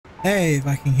Hey,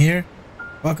 Viking here.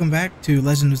 Welcome back to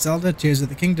Legend of Zelda: Tears of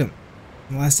the Kingdom.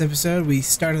 In the last episode, we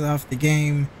started off the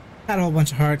game, had a whole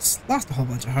bunch of hearts, lost a whole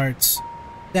bunch of hearts,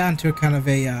 down to a kind of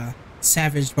a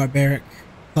savage, barbaric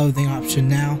clothing option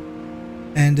now.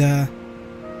 And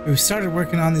we started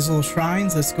working on these little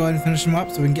shrines. Let's go ahead and finish them up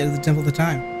so we can get to the Temple of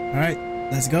Time. Alright,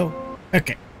 let's go.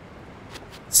 Okay.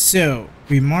 So,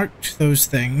 we marked those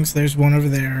things. There's one over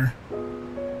there.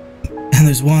 And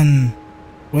there's one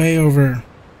way over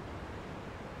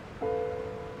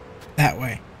that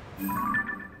way.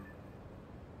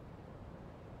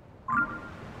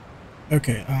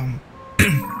 Okay,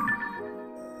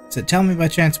 so tell me by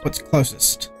chance what's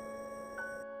closest.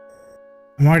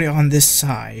 I'm already on this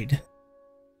side,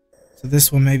 so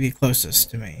this one may be closest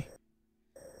to me.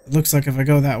 It looks like if I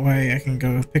go that way, I can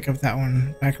go pick up that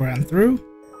one back around through.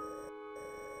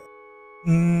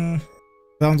 That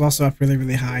one's also up really,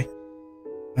 really high.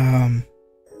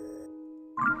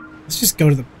 Let's just go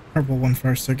to the purple one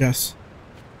first, I guess,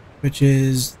 which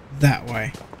is that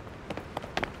way.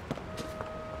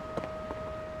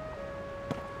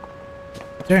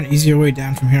 Is there an easier way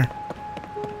down from here?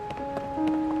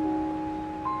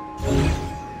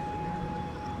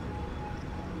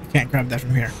 I can't grab that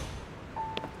from here.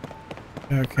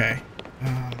 Okay.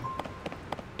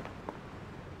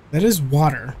 That is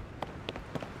water.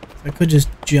 I could just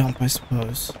jump, I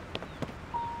suppose.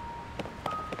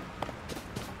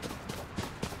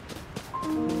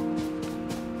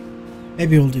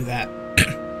 Maybe we'll do that.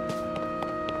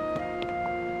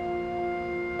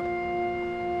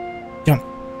 Jump.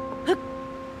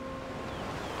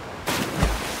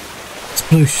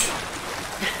 Sploosh.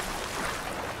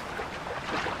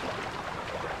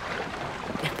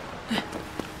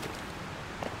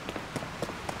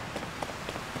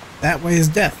 That way is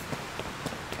death.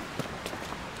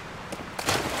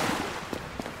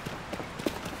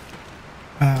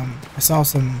 I saw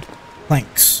some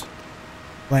planks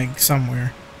laying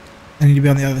somewhere. I need to be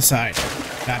on the other side.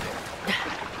 Got it.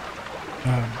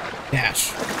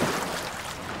 Dash.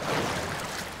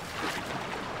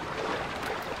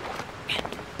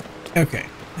 Okay,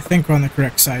 I think we're on the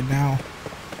correct side now.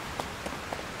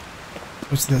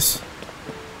 What's this?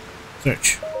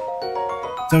 Search.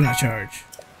 Donut charge.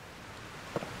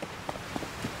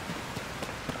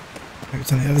 Maybe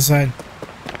it's on the other side.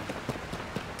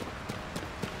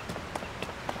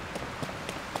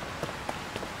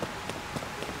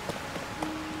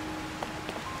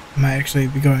 I might actually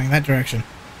be going that direction.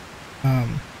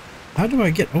 How do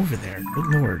I get over there? Good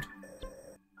lord.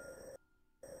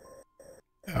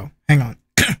 Oh, hang on.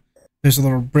 There's a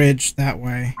little bridge that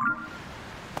way.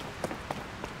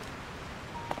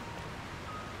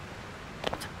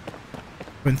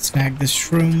 Go and snag this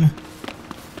shroom.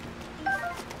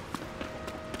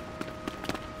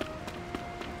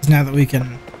 Now that we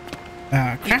can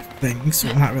craft things,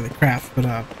 well, not really craft,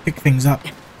 but pick things up.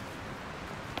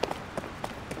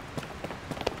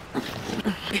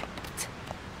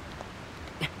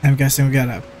 I'm guessing we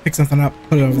gotta pick something up,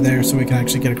 put it over there so we can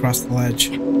actually get across the ledge.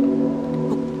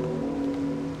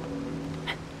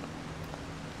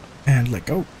 And let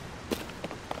go.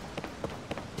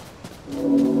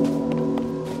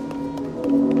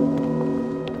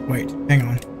 Wait, hang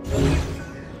on.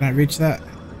 Can I reach that?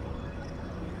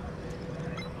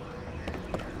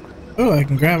 Oh, I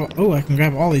can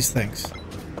grab all these things.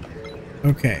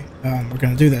 Okay, we're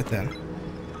gonna do that then.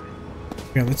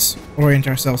 Okay, let's orient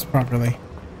ourselves properly.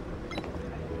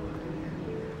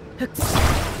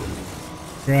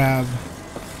 Grab.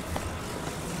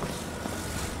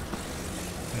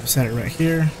 Set it right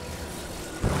here.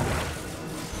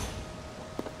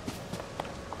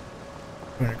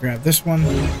 I'm gonna grab this one.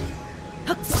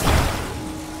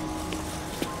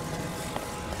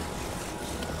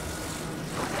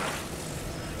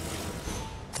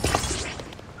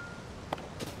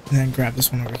 And then grab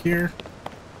this one over here.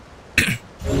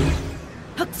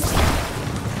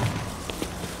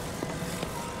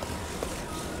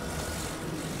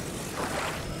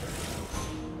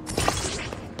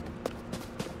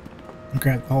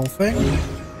 Grab the whole thing.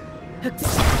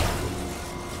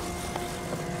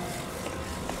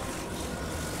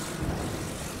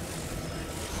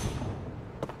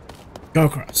 Go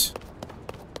across.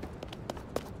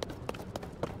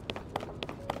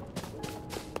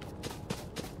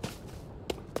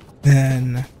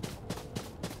 Then...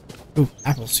 Ooh,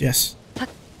 apples, yes.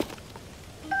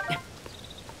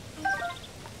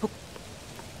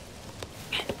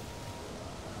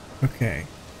 Okay,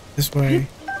 this way.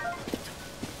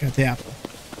 Got the apple.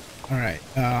 Alright,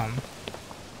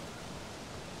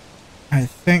 I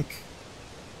think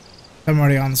I'm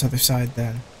already on this other side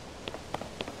then.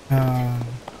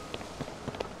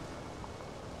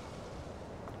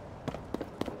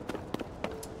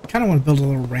 kind of want to build a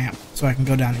little ramp so I can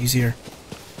go down easier.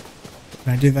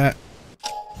 Can I do that?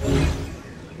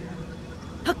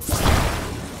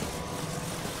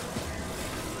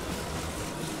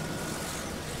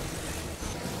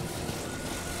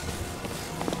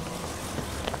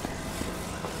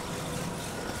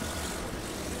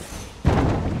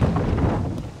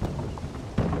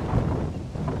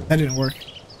 That didn't work.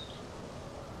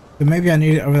 But maybe I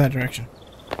need it over that direction.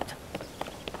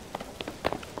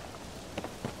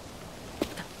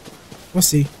 We'll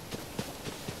see.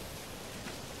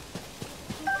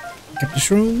 Pick up the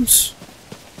shrooms.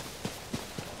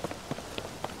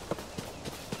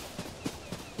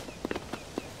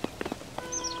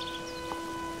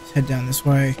 Let's head down this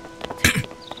way.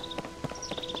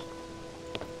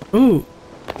 Ooh!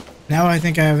 Now I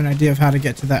think I have an idea of how to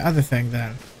get to that other thing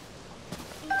then.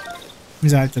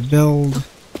 Means I have to build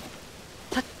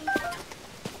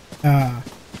a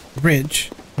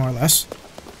bridge, more or less,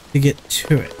 to get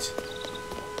to it.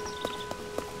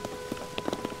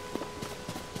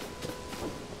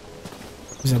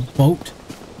 There's a boat.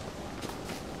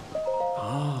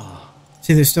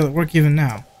 See, they're still at work even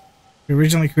now. We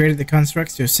originally created the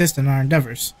constructs to assist in our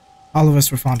endeavors. All of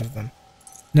us were fond of them.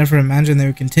 Never imagined they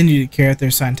would continue to carry out their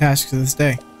assigned tasks to this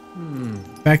day.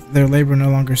 The fact that their labor no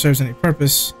longer serves any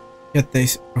purpose, yet they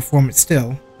perform it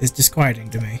still, is disquieting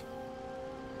to me.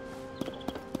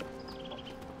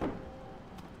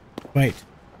 Wait.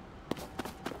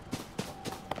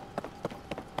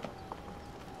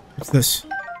 What's this?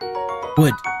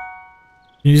 Wood.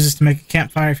 You use this to make a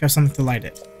campfire if you have something to light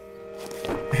it.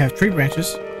 I have tree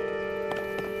branches.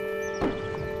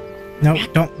 No,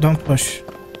 don't push.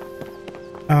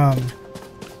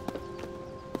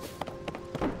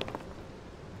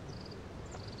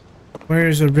 Where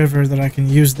is a river that I can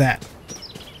use that?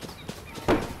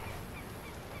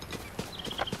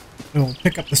 We'll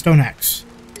pick up the stone axe.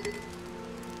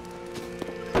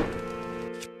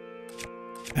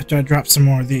 After I drop some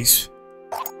more of these.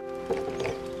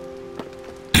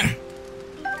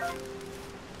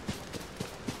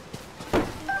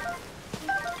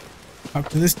 Talk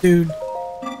to this dude.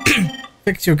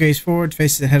 Fix your gaze forward,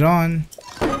 face it head on.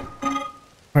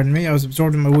 Pardon me, I was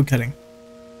absorbed in my wood cutting.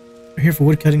 You're here for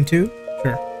wood cutting too?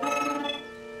 Sure.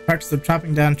 Practice of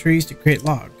chopping down trees to create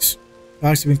logs.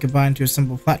 Logs have been combined to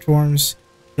assemble platforms.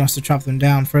 You can also chop them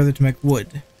down further to make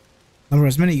wood. Lumber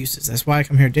has many uses, that's why I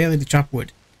come here daily to chop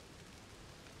wood.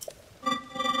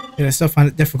 Yet I still find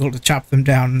it difficult to chop them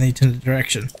down in the intended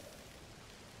direction.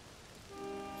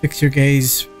 Fix your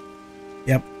gaze.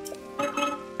 Yep.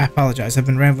 I apologize, I've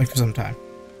been rambling for some time.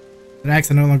 An axe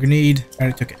I no longer need. I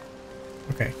already took it.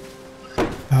 Okay.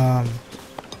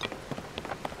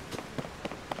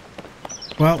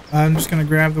 Well, I'm just gonna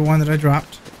grab the one that I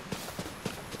dropped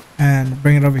and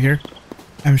bring it over here.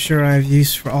 I'm sure I have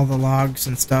use for all the logs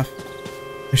and stuff.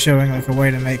 They're showing like a way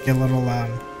to make a little,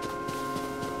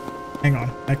 hang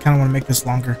on, I kinda wanna make this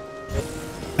longer.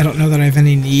 I don't know that I have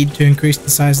any need to increase the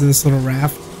size of this little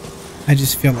raft. I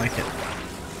just feel like it.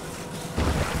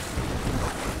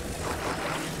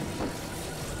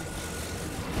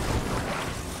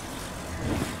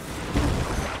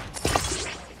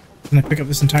 Can I pick up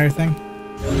this entire thing?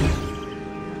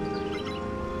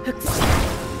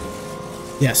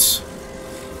 Yes.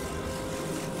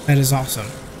 That is awesome.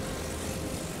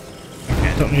 Okay,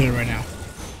 I don't need it right now.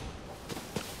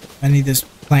 I need this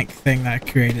plank thing that I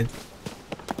created.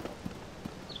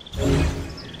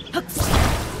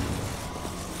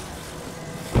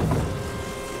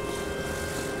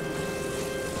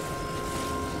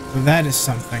 So that is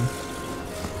something.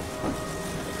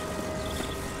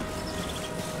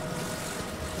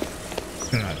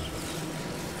 Gonna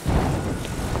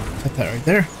set that right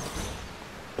there.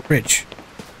 Bridge.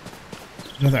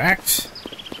 Another axe.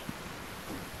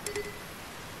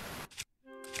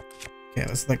 Okay,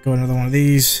 let's let go another one of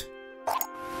these.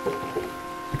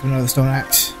 Pick up another stone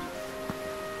axe.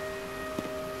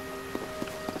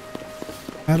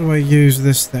 How do I use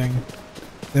this thing?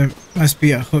 There must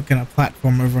be a hook and a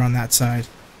platform over on that side.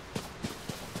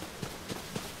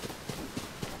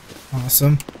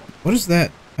 Awesome. What does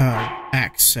that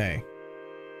axe say?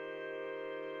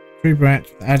 Tree branch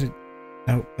with added...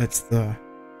 Oh, that's the...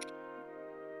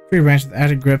 Tree branch with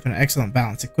added grip and excellent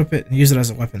balance. Equip it and use it as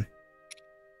a weapon.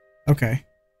 Okay.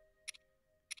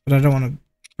 But I don't want to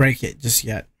break it just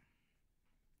yet.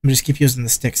 I'm just keep using the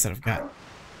sticks that I've got.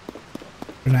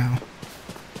 For now.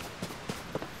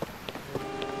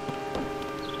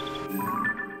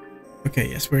 Okay,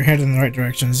 yes, we're headed in the right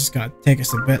direction. This is gonna take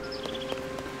us a bit.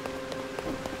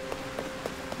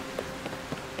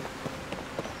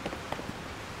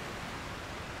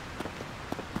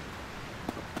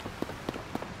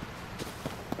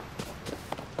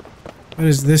 What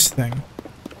is this thing?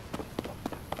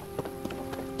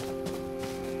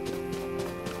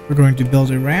 We're going to build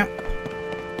a ramp.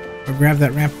 I'll grab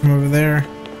that ramp from over there.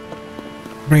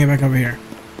 Bring it back over here.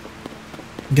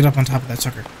 Get up on top of that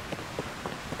sucker.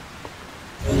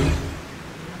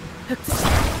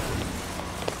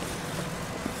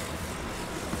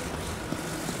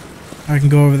 I can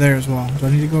go over there as well. Do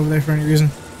I need to go over there for any reason?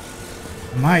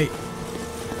 I might.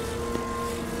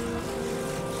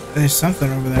 There's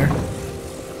something over there.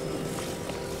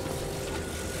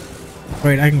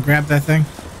 Wait, I can grab that thing?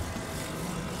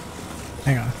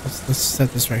 Hang on. Let's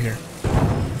set this right here.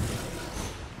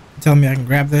 Tell me I can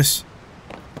grab this.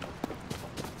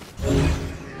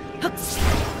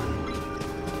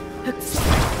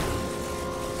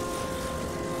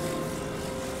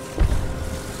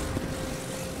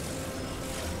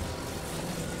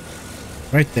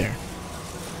 Right there.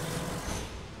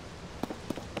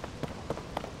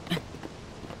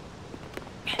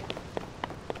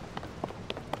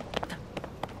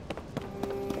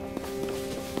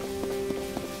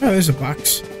 Oh, there's a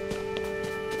box.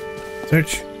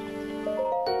 Search.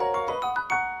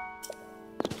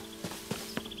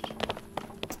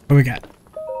 What we got?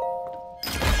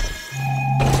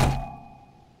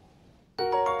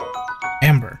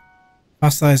 Amber.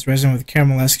 Fossilized resin with a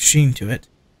caramel-esque sheen to it.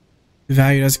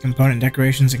 Valued as a component in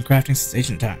decorations and crafting since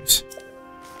ancient times.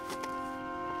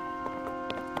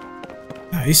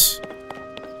 Nice.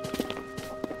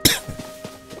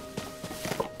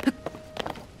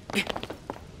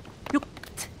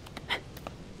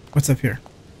 What's up here?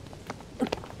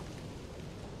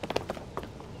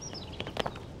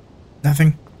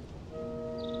 Nothing.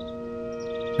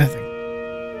 Nothing.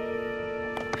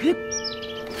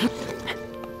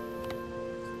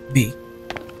 B.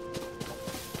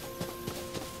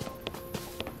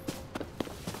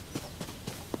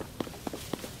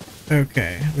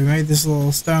 Okay, we made this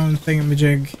little stone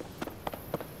thingamajig.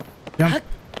 Jump.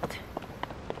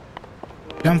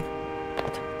 Jump.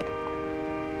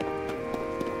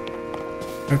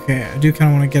 Okay, I do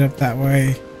kind of want to get up that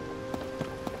way.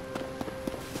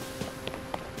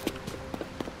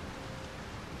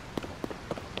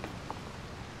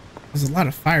 There's a lot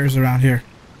of fires around here.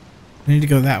 I need to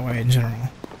go that way in general.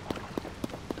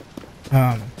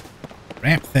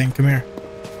 Ramp thing, come here.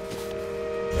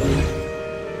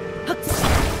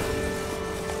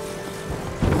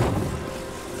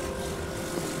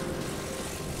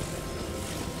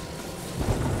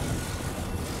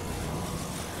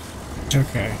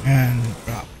 Okay, and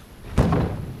drop.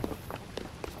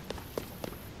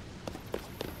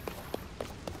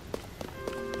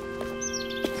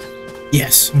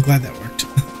 Yes, I'm glad that worked.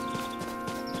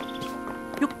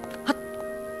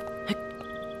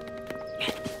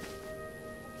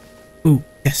 Ooh,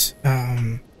 yes.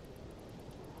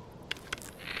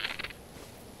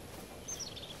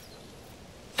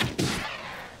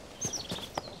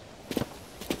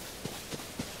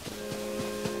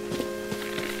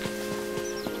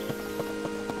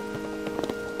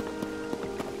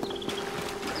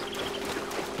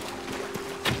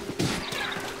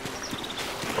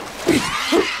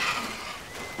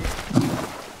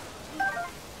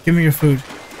 Give me your food.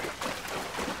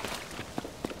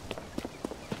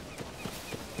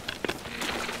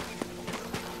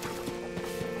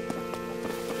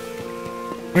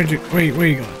 Where are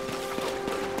you going?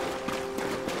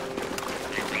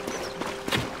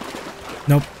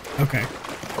 Nope. Okay.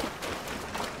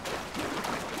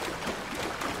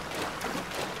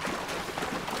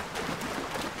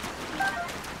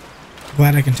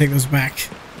 Glad I can take those back.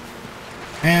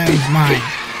 And mine.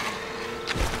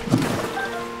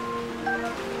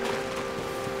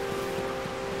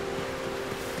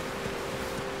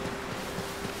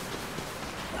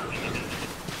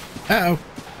 Uh-oh.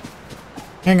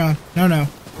 Hang on. No, no.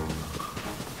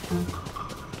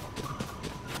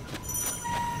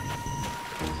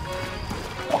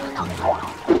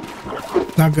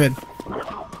 Not good.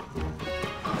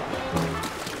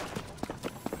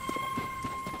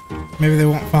 Maybe they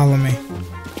won't follow me.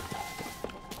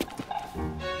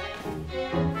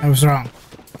 I was wrong.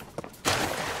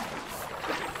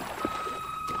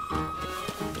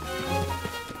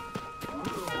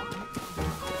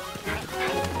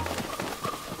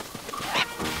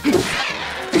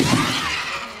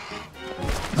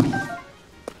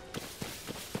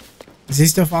 Is he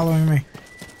still following me?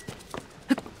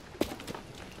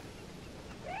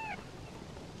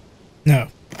 No.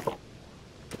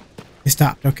 He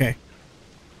stopped, okay.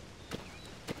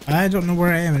 I don't know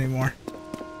where I am anymore.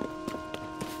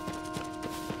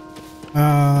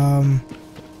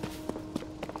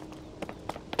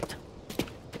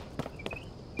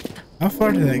 How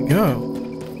far did I go?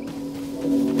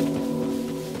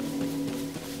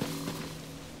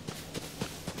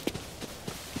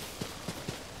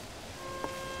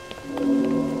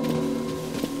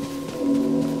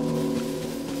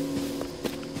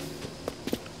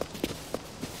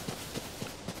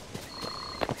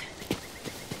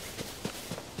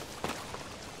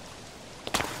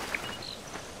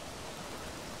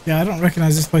 Yeah, I don't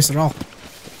recognize this place at all.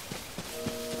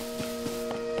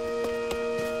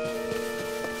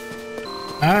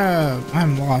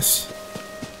 I'm lost.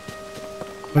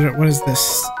 What is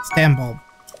this? Stam bulb.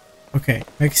 Okay,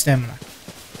 make stamina.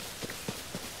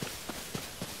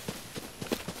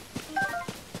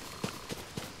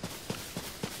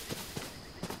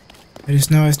 I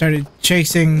just know I started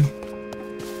chasing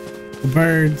the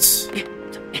birds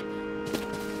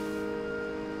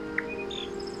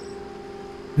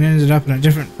and ended up in a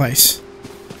different place.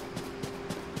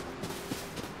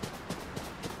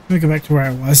 Let me go back to where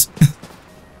I was.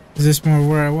 Is this more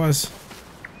where I was?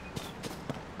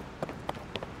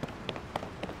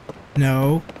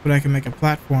 No, but I can make a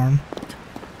platform.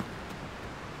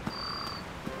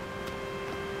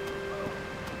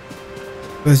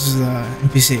 This is the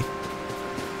NPC.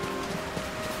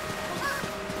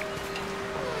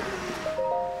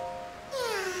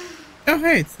 Oh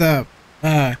hey, it's the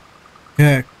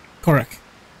Korok.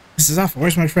 This is awful.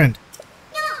 Where's my friend?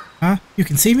 Huh? You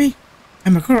can see me?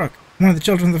 I'm a Korok, one of the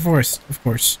children of the forest, of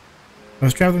course. I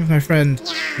was traveling with my friend,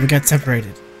 and we got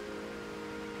separated.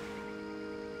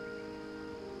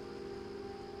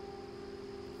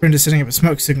 Friend is setting up a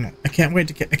smoke signal. I can't wait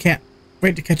to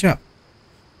catch up.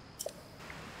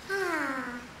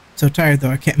 So tired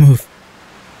though, I can't move.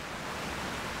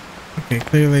 Okay,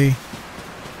 clearly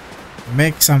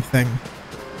make something.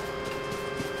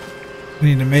 I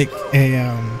need to make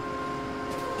a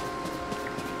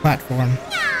platform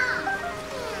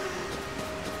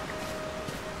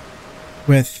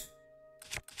with,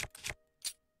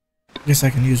 I guess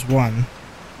I can use one.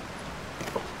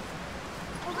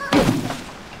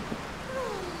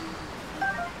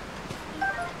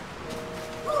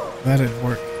 That didn't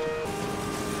work.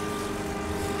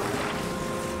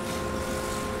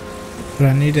 But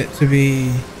I need it to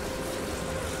be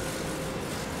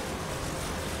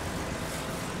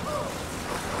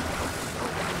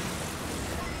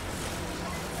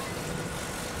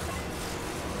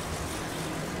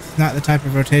not the type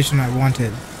of rotation I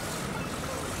wanted.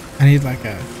 I need like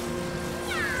a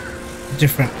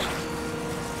different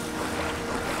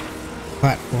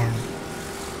platform.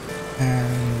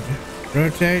 And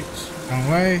rotate, wrong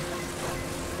way.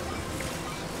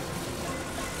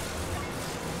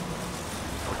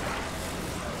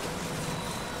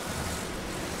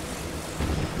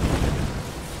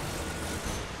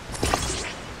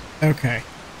 Okay.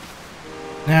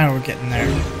 Now we're getting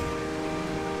there.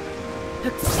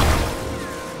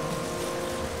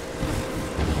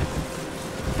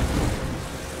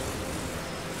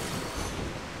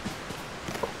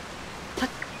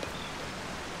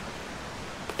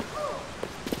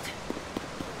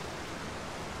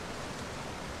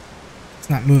 It's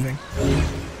not moving.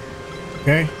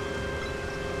 Okay.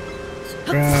 Let's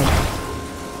grab.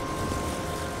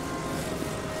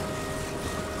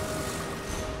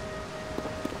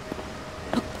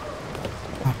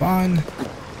 Hop on.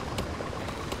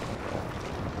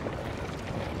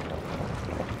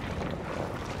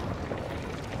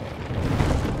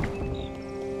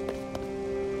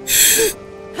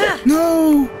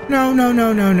 No! No, no,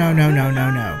 no, no, no, no, no,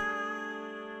 no, no.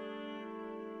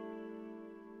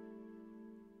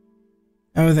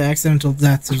 Oh, the accidental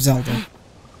deaths of Zelda.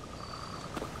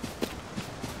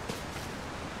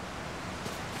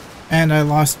 And I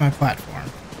lost my platform.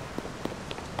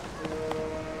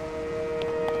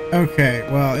 Okay,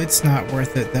 well, it's not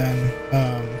worth it then.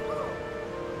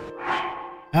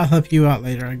 I'll help you out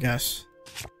later, I guess.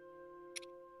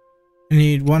 I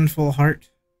need one full heart.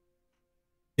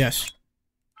 Yes.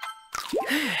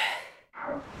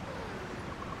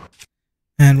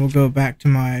 And we'll go back to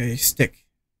my stick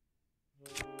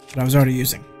that I was already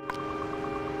using.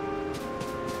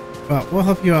 Well, we'll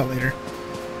help you out later.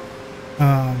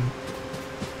 I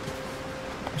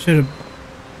should have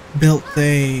built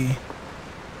a...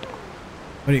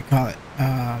 what do you call it?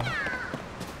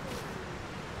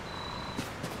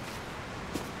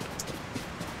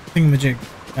 Thingamajig.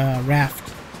 Raft.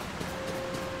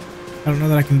 I don't know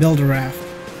that I can build a raft.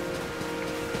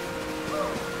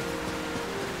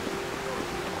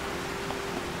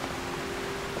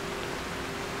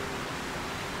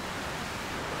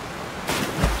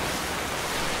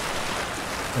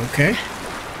 Okay.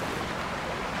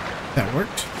 That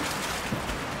worked.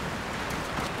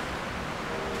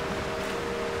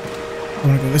 I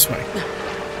want to go this way.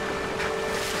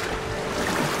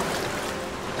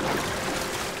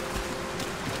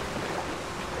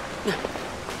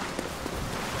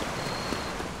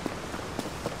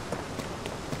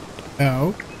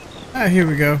 Oh. Ah, here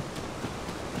we go.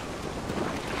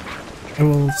 I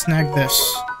will snag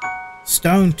this.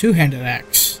 Stone two-handed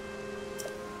axe.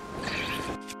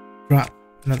 Drop.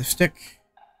 Another stick.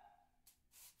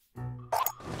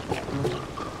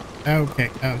 Okay,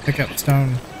 pick up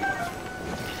stone.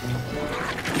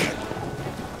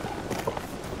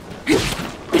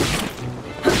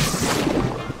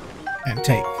 And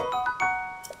take.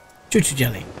 Choo-choo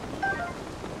jelly.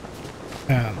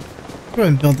 Go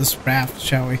ahead and build this raft,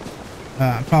 shall we?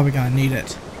 I'm probably gonna need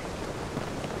it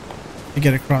to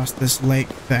get across this lake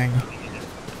thing.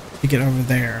 To get over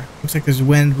there. Looks like there's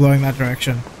wind blowing that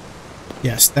direction.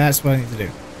 Yes, that's what I need to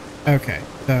do. Okay,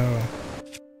 so...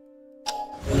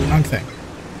 wrong thing.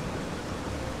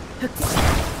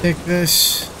 Take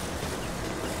this.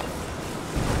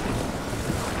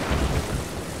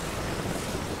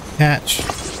 Attach. I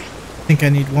think I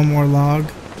need one more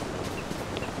log.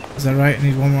 Is that right? I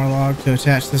need one more log to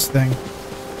attach this thing.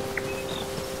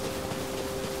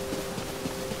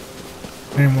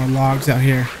 Any more logs out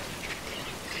here?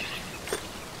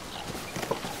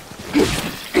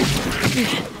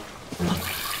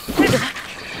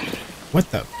 What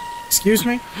the? Excuse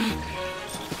me?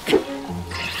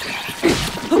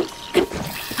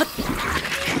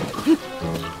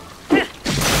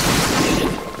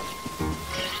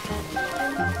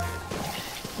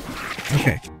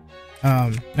 Okay.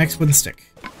 Next wooden stick.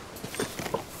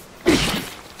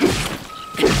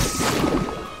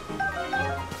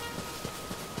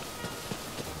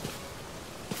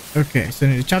 Okay, so I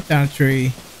need to chop down a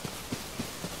tree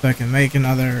so I can make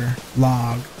another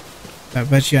log. I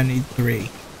bet you I need 3.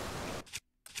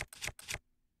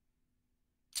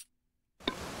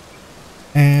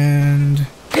 And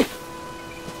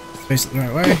space it the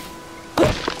right way.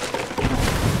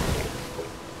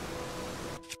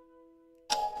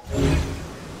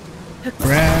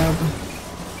 Grab.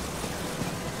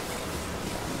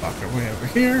 Walk our way over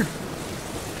here.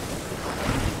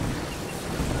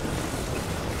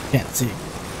 Can't see.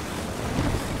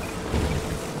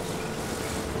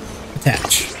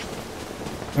 Attach.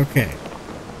 Okay.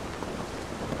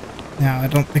 Now, I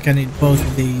don't think I need both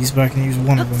of these, but I can use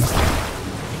one of them.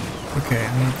 Okay,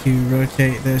 I need to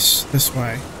rotate this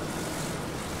way.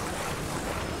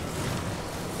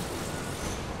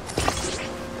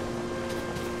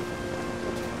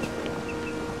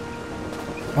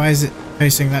 Why is it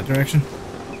facing that direction?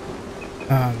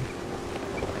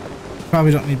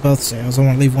 Probably don't need both sails. I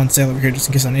want to leave one sail over here just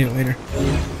in case I need it later.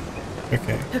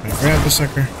 Okay, I'm gonna grab the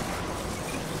sucker.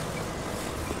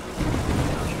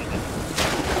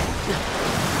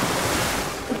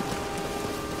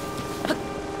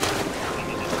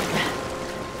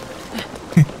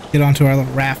 Get onto our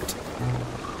little raft.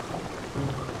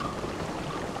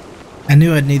 I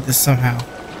knew I'd need this somehow.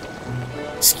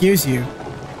 Excuse you.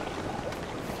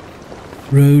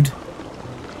 Rude.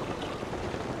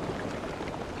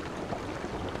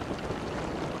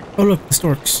 Oh look, the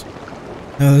storks.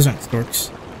 No, those aren't storks.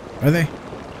 Are they?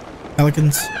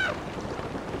 Pelicans?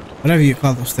 Whatever you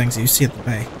call those things that you see at the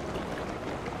bay.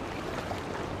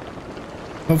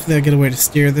 Hopefully I'll get a way to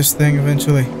steer this thing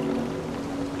eventually.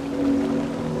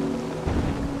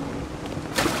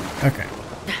 Okay.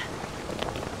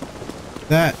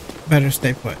 That better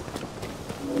stay put.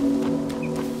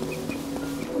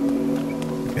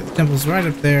 Okay, the temple's right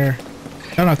up there.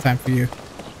 Don't have time for you.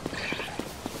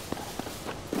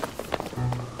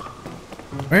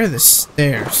 Where are the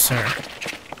stairs, sir?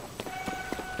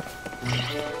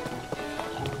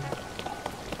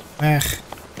 Ugh.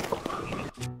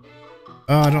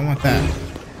 Oh, I don't want that.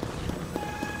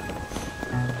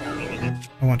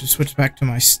 I want to switch back to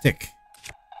my stick.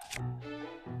 You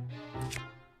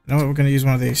know what? We're going to use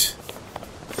one of these.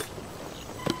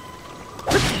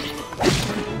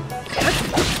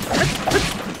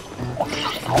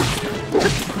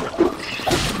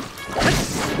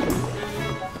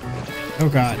 Oh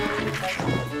god.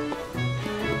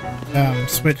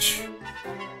 Switch.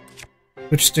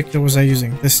 Which stick was I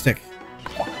using? This stick.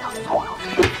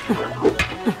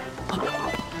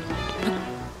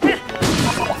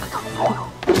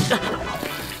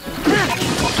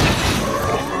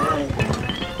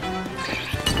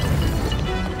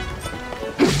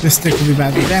 This stick will be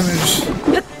badly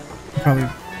damaged. Probably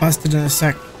busted in a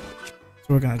sec. So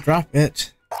we're gonna drop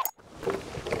it.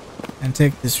 And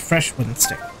take this fresh wooden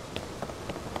stick.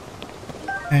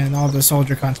 And all the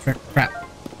soldier construct crap.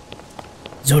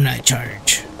 Zonai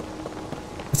charge.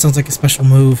 That sounds like a special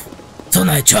move.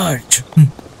 Zonai charge!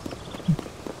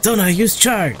 Zonai use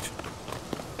charge!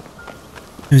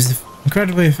 It was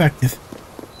incredibly effective.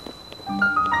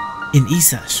 In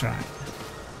Isa Shrine.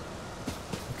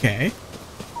 Okay.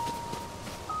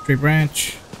 Tree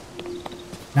branch.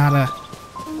 Nada.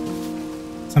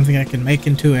 Something I can make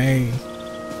into a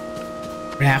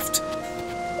raft.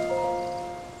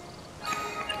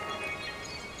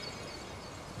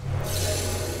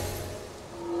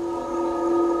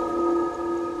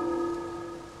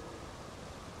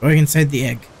 Going inside the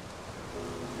egg.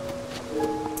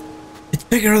 It's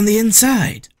bigger on the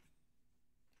inside.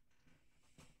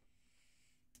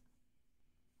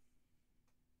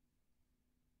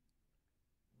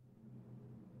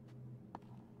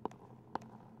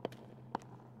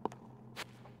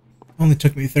 Only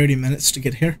took me 30 minutes to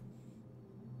get here.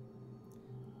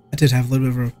 I did have a little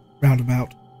bit of a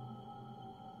roundabout.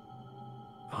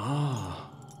 Ah.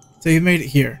 So you made it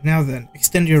here. Now then,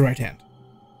 extend your right hand.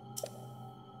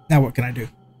 Now what can I do?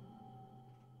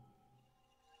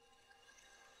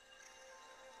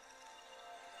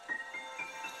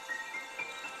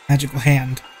 Magical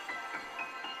hand.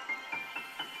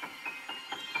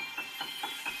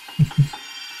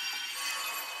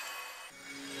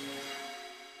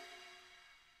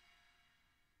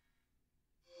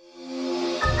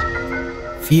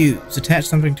 Fuse. Attach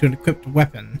something to an equipped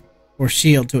weapon or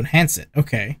shield to enhance it.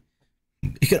 Okay.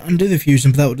 You can undo the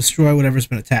fusion, but that will destroy whatever's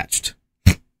been attached.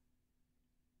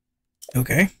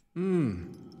 Okay.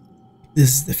 This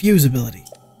is the fuse ability.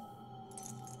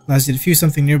 Allows you to fuse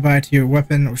something nearby to your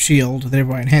weapon or shield,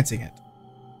 thereby enhancing it.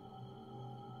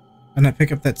 Why not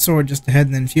pick up that sword just ahead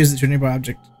and then fuse it to a nearby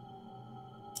object?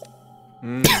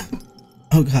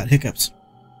 Oh god, hiccups.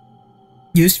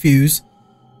 Use fuse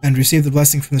and receive the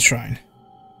blessing from the shrine.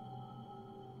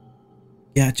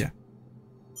 Gotcha.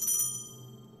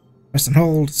 Press and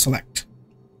hold, select.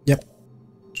 Yep.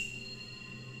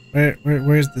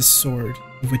 Where's the sword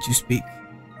of which you speak?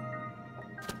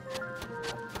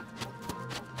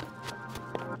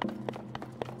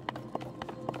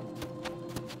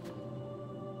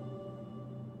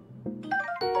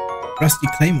 Rusty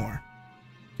Claymore.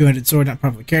 200 sword not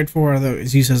properly cared for, although it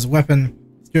is used as a weapon.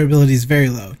 Its durability is very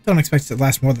low. Don't expect it to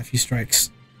last more than a few strikes.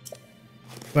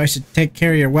 So I should take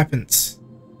care of your weapons.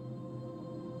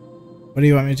 What do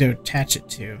you want me to attach it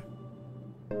to?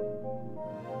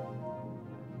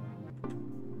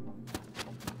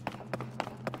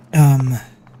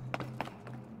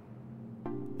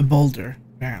 A boulder,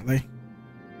 apparently.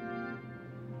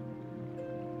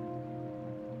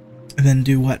 And then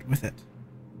do what with it?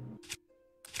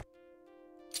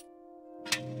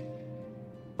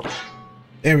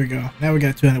 There we go. Now we got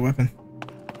a two-handed weapon.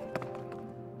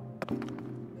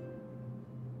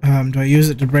 Do I use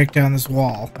it to break down this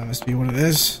wall? That must be what it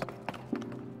is.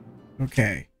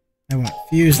 Okay. I want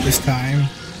fuse this time.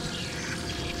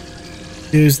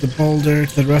 Fuse the boulder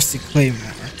to the rusty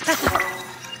claymore.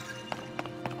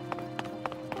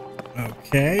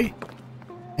 Okay.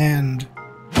 And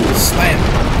slam.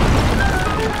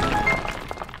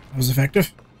 That was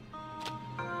effective.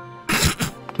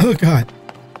 Oh god.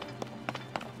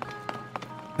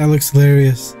 That looks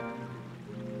hilarious.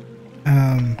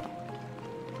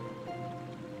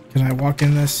 Can I walk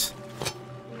in this?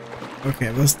 Okay,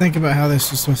 let's think about how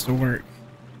this is supposed to work.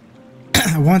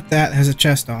 I want that, it has a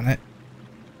chest on it.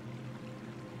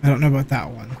 I don't know about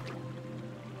that one.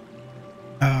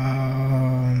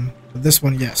 But this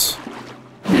one, yes.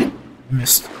 I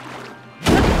missed.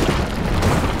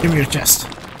 Give me your chest.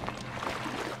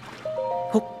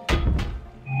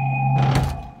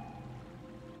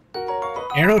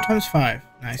 Arrow times 5.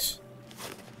 Nice.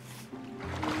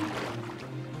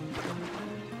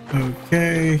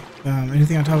 Okay.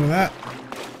 Anything on top of that?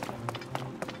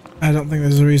 I don't think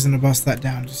there's a reason to bust that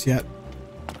down just yet.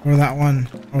 Or that one.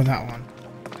 Or that one.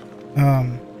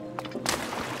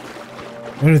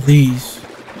 What are these?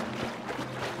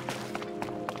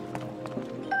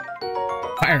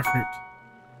 Fire fruit.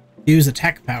 Use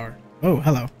attack power. Oh,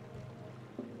 hello.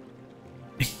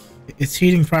 Its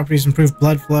heating properties improve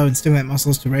blood flow and stimulate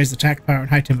muscles to raise attack power in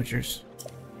high temperatures.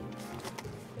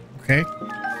 Okay.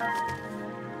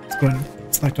 Let's go ahead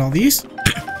and select all these.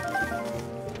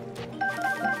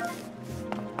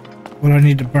 What do I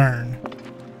need to burn?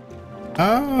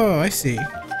 Oh, I see.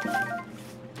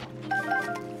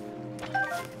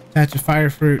 Attach a fire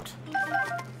fruit.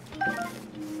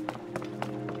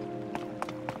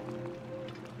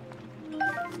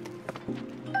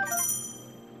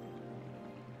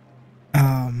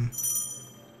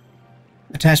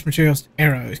 Attach materials to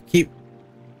arrows. Keep.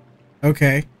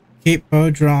 Okay. Keep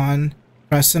bow drawn.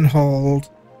 Press and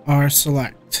hold. R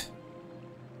select.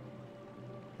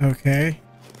 Okay.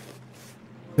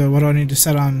 So what do I need to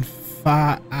set on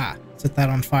fire? Ah, set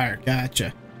that on fire.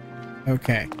 Gotcha.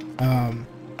 Okay.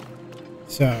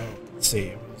 So let's see.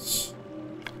 It was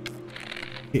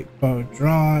keep bow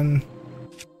drawn.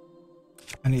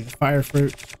 I need the fire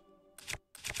fruit.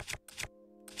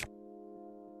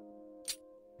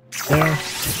 There.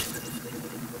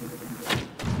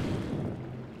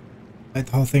 Light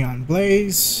the whole thing on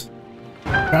blaze.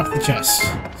 Drop the chest.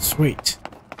 Sweet.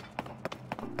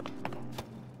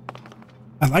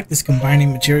 I like this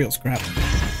combining materials crap.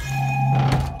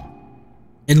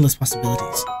 Endless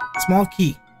possibilities. Small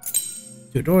key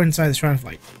to a door inside the Shrine of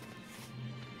Light.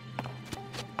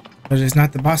 But it is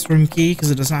not the boss room key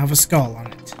because it does not have a skull on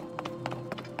it.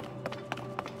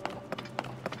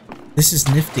 This is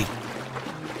nifty.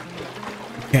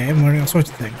 Okay, I'm learning all sorts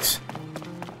of things.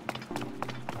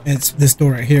 It's this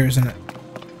door right here, isn't it?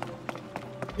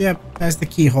 Yep, that's the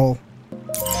keyhole.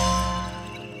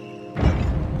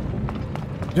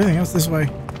 Is there anything else this way?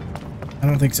 I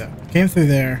don't think so. Came through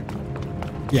there.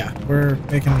 Yeah, we're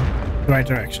making the right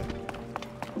direction.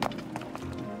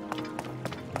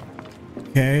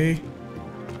 Okay.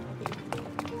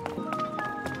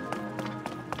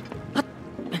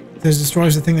 This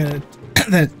destroys the thing that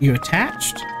that you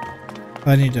attached.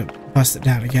 I need to bust it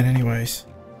down again anyways.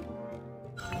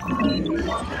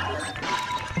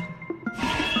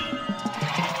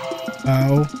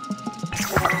 Oh.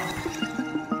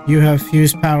 You have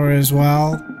fuse power as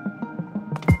well.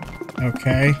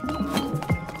 Okay.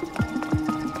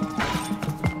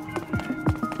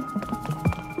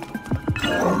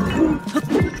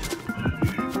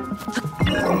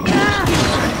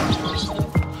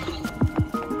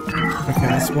 Okay,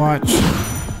 let's watch.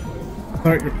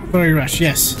 Flurry rush,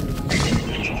 yes.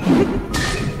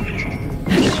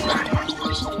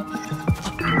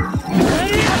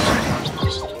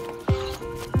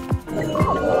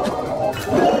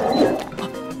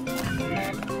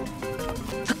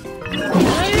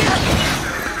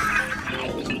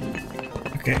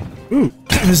 Okay. Ooh,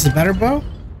 this is a better bow?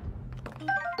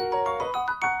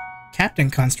 Captain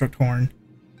Construct Horn.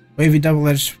 Wavy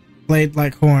double-edged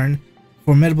blade-like horn.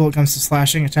 Formidable when it comes to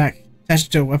slashing. Attack. Attach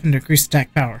it to a weapon to increase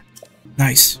attack power.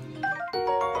 Nice.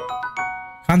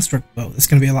 Construct bow. This is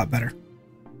going to be a lot better.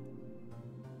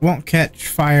 Won't catch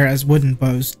fire as wooden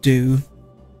bows do.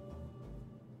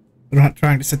 But I'm not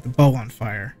trying to set the bow on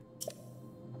fire.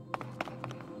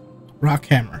 Rock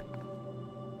hammer.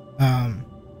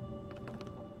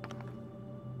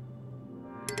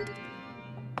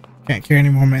 Can't carry any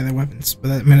more melee weapons,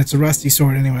 but I mean it's a rusty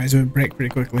sword anyways, it would break pretty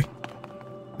quickly.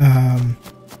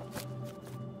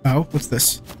 Oh, what's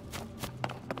this?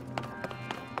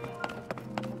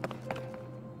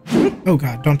 Oh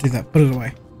god, don't do that. Put it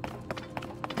away.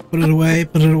 Put it away,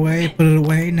 put it away, put it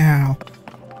away now.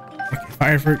 Okay,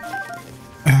 fire fruit.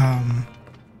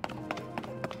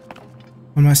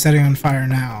 What am I setting on fire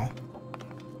now?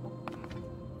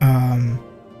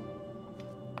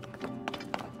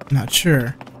 Not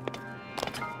sure.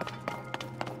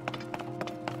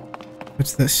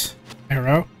 What's this?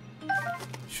 Arrow?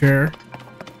 Sure.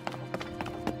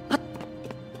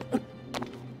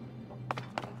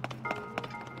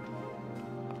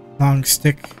 Long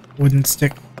stick, wooden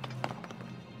stick.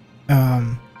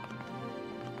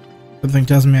 Something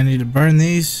tells me I need to burn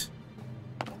these.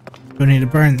 Do I need to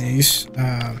burn these?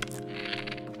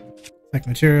 Like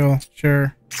material,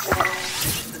 sure.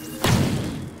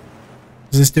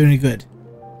 Does this do any good?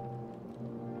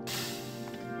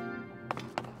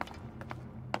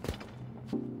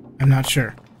 I'm not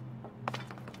sure.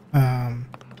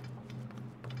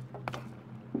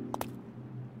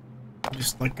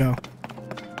 Just let go.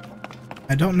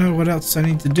 I don't know what else I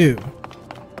need to do.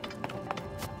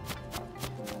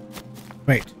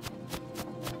 Wait.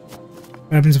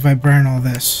 What happens if I burn all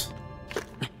this?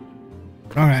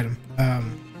 Wrong item.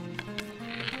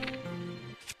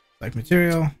 Like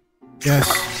material. Yes.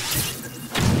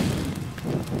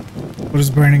 What does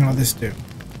burning all this do?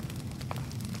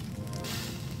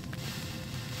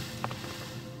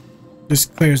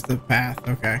 Just clears the path,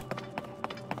 okay.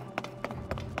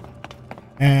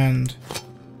 And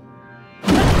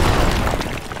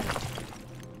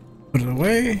put it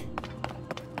away.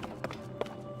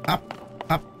 Up,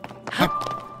 up, up.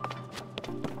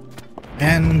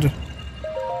 And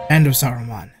Hand of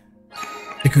Saruman.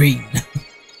 The green.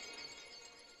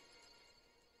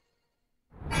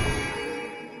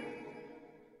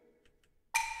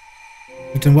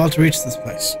 We've done well to reach this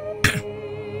place.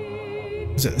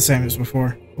 Is it the same as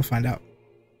before? We'll find out.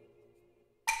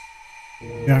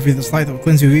 You offer this light that will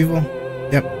cleanse you of evil?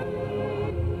 Yep.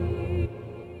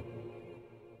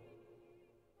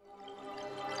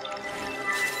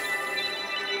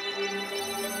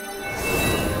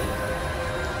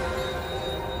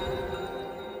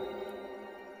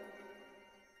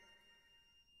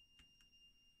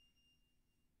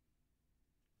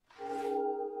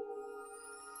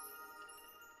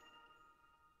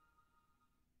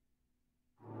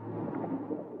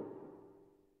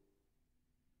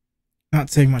 Not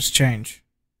seeing much change.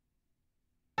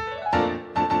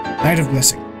 Light of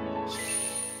Blessing.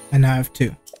 And now I have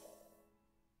 2.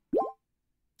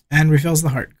 And refills the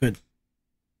heart. Good.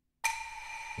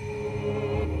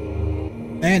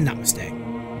 And namaste.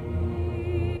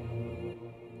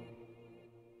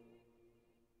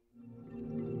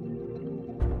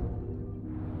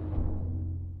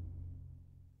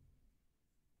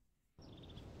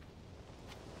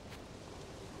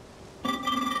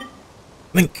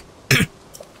 Link.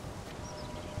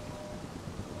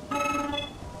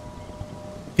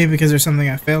 Okay, because there's something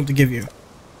I failed to give you.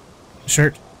 A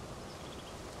shirt.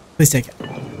 Please take it.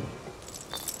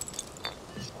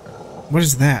 What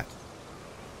is that?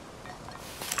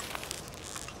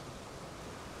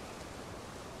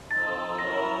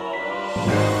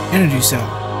 Energy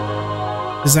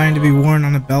cell. Designed to be worn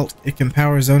on a belt, it can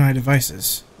power Zonai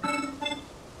devices.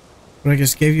 What I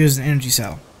just gave you is an energy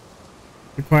cell.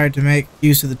 Required to make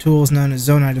use of the tools known as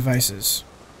Zonai devices.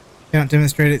 Cannot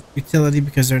demonstrate its utility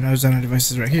because there are no Zonai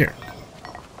devices right here.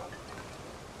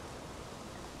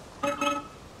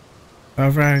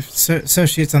 However, I have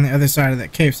associates on the other side of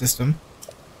that cave system.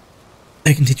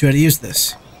 They can teach you how to use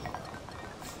this.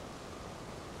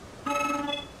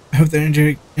 I hope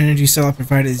the energy cell I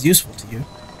provided is useful to you.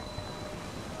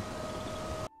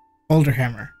 Boulder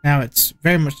hammer. Now it's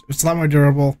it's a lot more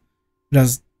durable. It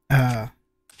does,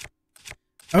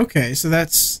 okay, so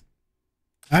that's...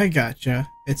 I gotcha.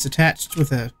 It's attached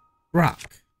with a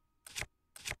rock.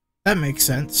 That makes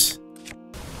sense.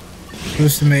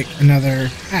 Supposed to make another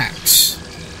axe.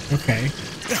 Okay.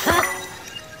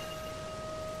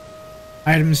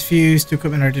 Items fused to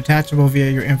equipment are detachable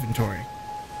via your inventory.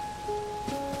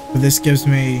 So this gives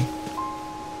me...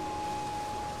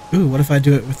 Ooh, what if I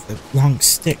do it with the long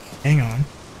stick? Hang on.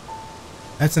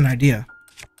 That's an idea.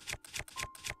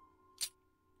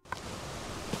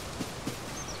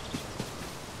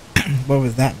 What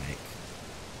would that make?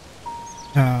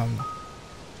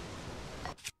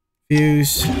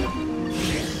 Fuse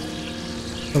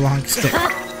the long stick.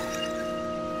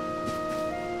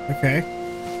 Okay.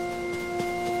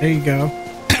 There you go.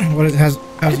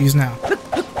 How's it used now?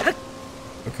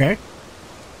 Okay.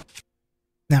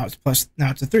 Now it's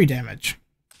a 3 damage.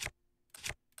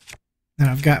 And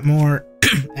I've got more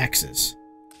axes.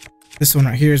 This one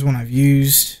right here is one I've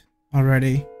used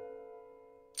already.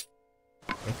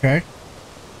 Okay.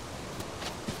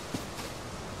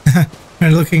 We're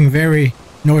looking very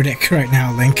Nordic right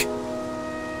now, Link.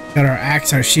 Got our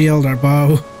axe, our shield, our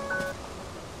bow.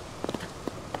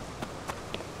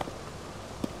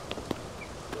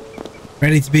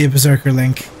 Ready to be a berserker,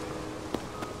 Link.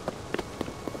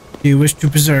 Do you wish to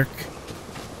berserk?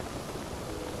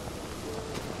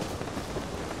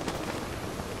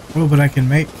 Oh, but I can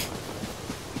make...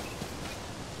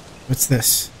 What's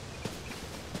this?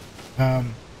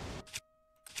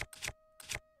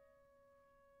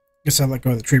 Guess I'll let go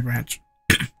of the tree branch.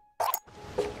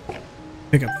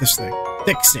 Pick up this thing.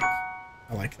 Thick stick.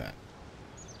 I like that.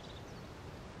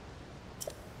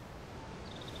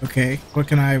 Okay, what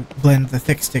can I blend the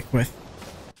thick stick with?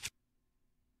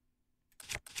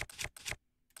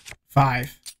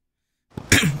 5.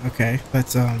 Okay,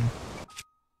 let's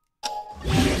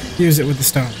use it with the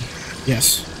stone.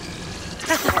 Yes.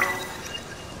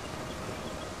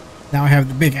 Now I have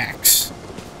the big axe.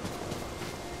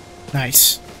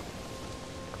 Nice.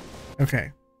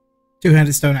 Okay.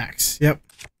 2-handed stone axe. Yep.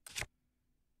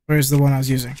 Where's the one I was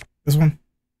using? This one?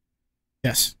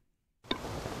 Yes.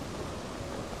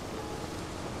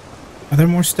 Are there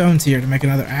more stones here to make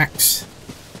another axe?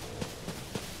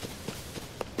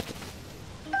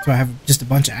 So I have just a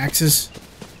bunch of axes?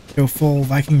 Go full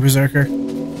Viking berserker?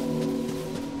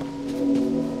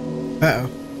 Uh-oh.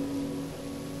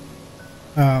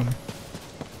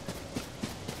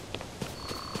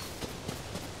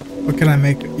 What can I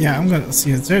make? Yeah, I'm gonna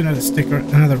see. Is there another stick or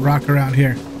another rock around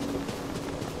here?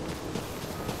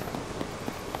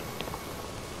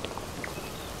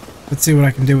 Let's see what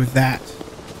I can do with that.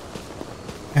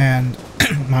 And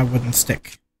my wooden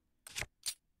stick.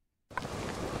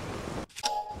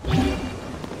 Can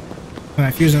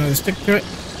I fuse another stick to it?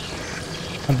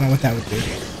 I don't know what that would do.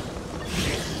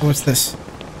 Oh, what's this?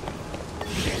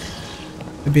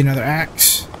 Could be another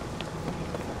axe.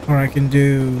 Or I can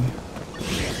do...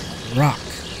 rock.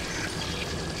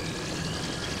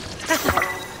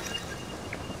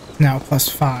 Now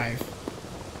 +5.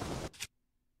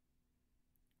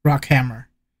 Rock hammer.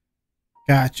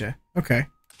 Gotcha. Okay.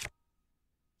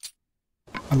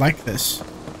 I like this.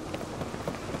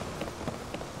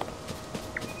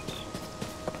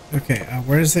 Okay,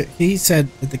 where is it? He said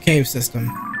at the cave system.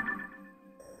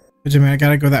 Which I mean, I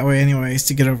gotta go that way anyways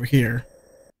to get over here.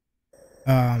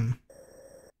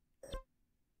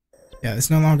 Yeah, it's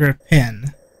no longer a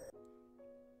pin.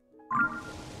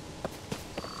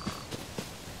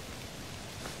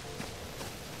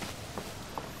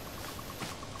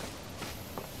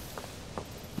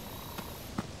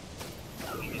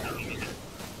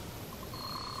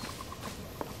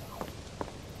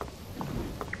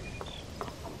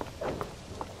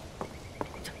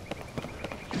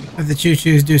 If the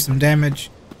choo-choos do some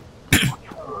damage.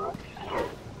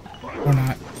 Or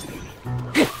not.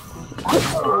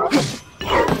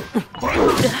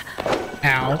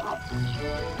 Ow.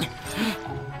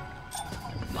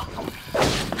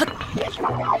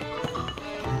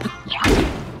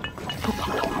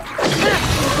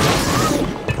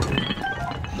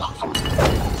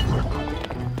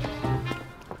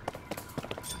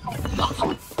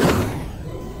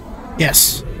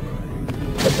 Yes.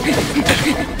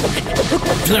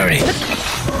 Flurry.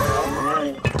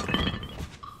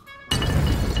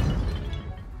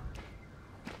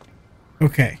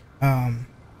 Okay.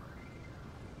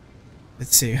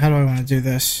 Let's see. How do I want to do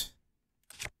this?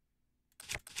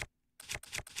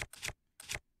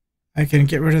 I can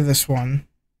get rid of this one.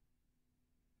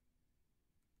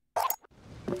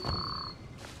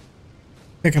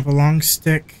 Pick up a long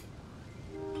stick.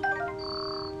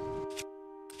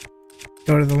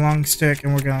 Go to the long stick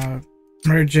and we're gonna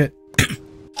merge it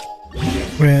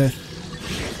with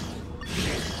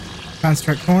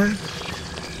construct horn.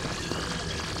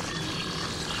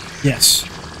 Yes.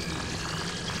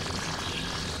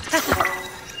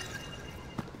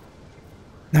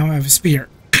 Now I have a spear.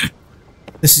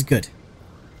 This is good.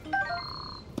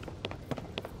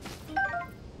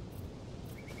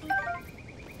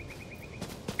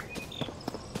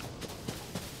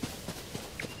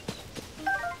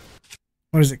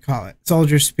 What does it call it?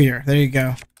 Soldier spear. There you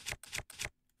go.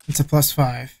 It's a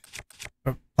 +5.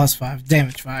 Or +5.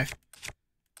 Damage 5.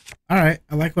 Alright,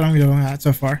 I like what I'm doing with that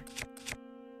so far.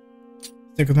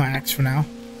 Stick with my axe for now.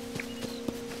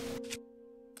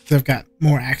 Because I've got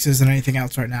more axes than anything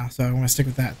else right now, so I'm going to stick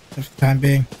with that for the time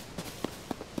being.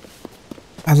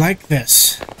 I like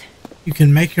this. You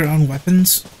can make your own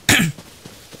weapons.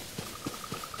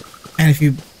 And if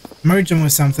you merge them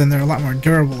with something, they're a lot more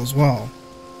durable as well.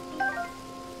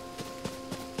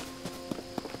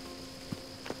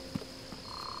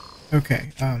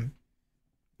 Okay,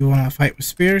 you want to fight with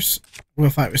spears? We'll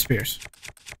fight with spears.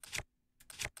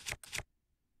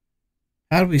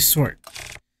 How do we sort?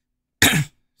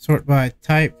 Sort by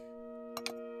type.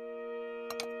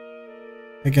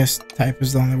 I guess type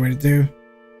is the only way to do.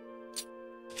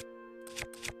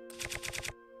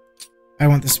 I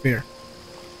want the spear.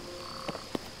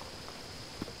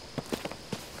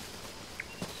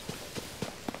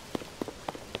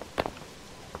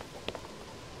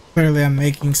 Clearly I'm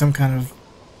making some kind of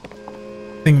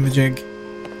thingamajig.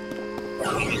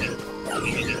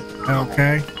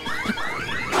 Okay.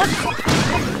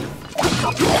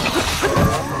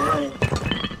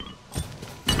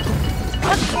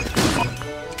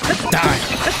 Die!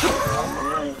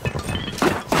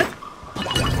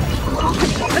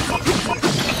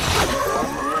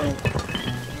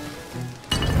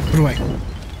 Put away.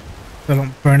 So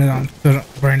don't burn it on. So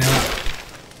don't burn it up.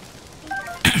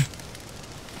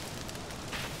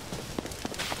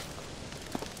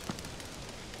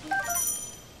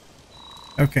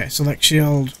 Okay, select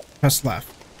shield, press left.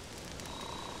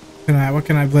 What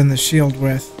can I blend the shield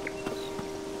with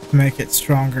to make it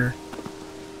stronger?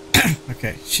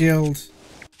 Okay, shield.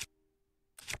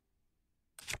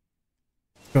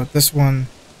 Go with this one.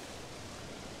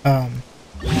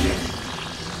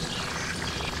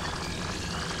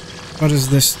 What does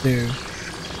this do?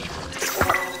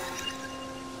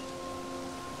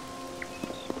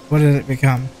 What did it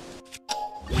become?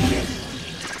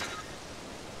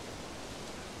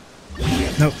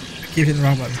 Nope, I keep hitting the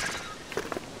wrong button.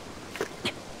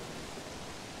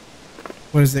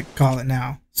 What does it call it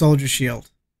now? Soldier shield.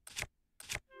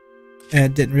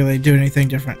 It didn't really do anything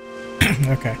different.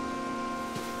 Okay.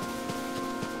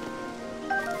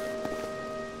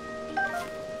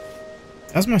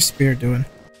 How's my spear doing?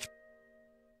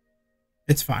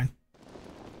 It's fine.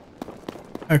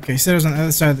 Okay, so it was on the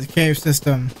other side of the cave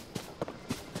system.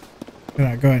 I'm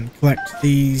gonna go ahead and collect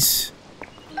these.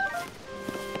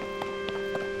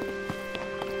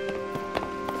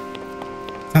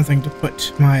 Something to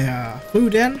put my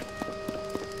food in.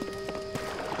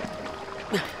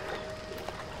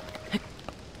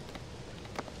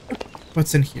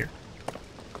 What's in here?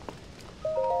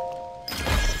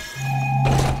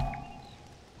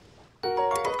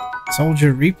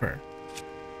 Soldier Reaper.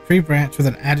 Tree branch with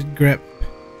an added grip.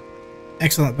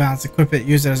 Excellent balance. Equip it.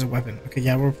 Use it as a weapon. Okay,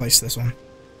 yeah, we'll replace this one.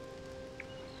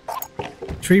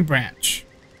 Tree branch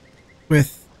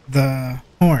with the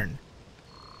horn.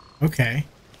 Okay.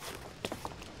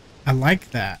 I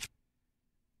like that.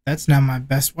 That's now my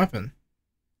best weapon.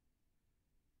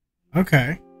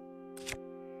 Okay.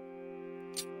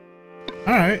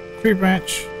 Alright, tree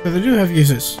branch. So they do have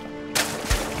uses.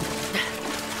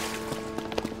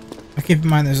 Now keep in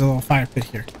mind there's a little fire pit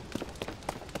here.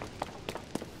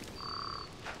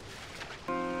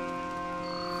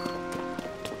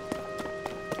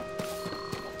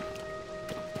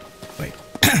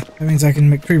 That means I can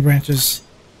make tree branches.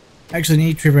 I actually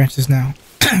need tree branches now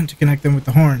to connect them with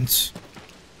the horns.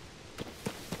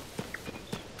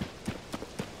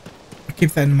 I'll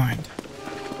keep that in mind.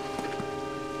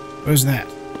 What is that?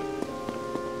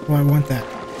 Oh, I want that.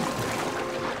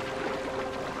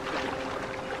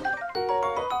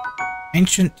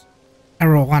 Ancient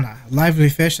arowana, a lively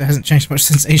fish that hasn't changed much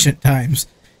since ancient times.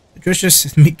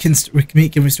 Nutritious meat can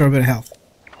restore a bit of health.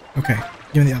 Okay,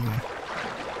 give me the other one.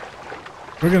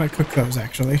 We're gonna cook those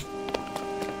actually.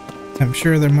 I'm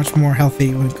sure they're much more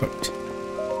healthy when cooked.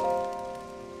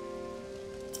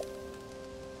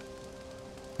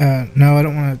 No, I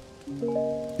don't want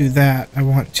to do that. I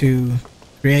want to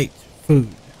create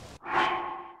food.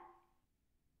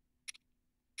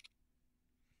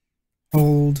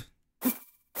 Hold.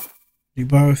 Do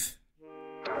both.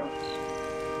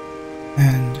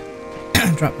 And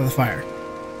drop by the fire.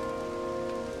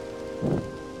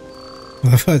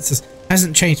 Well, it says,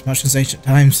 hasn't changed much since ancient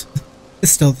times.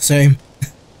 It's still the same.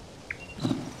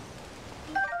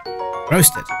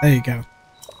 Roasted. There you go.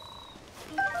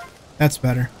 That's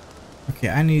better. Okay,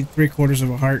 I need 3/4 of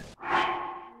a heart. I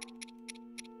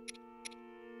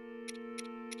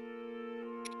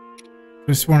could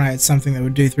have sworn I had something that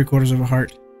would do 3/4 of a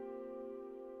heart.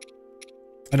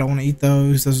 I don't want to eat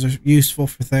those. Those are useful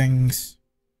for things.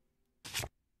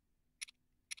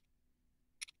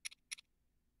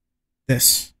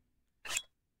 This.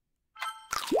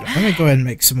 Let me go ahead and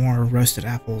make some more roasted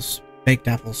apples. Baked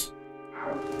apples.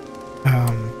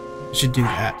 I should do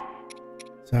that.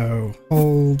 So,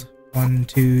 hold. 1,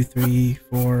 2, 3,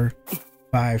 4,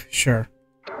 5. Sure.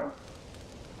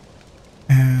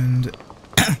 And...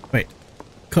 wait.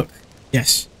 Cook.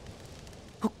 Yes.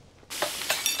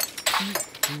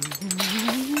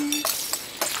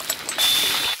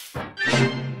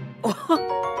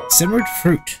 Simmered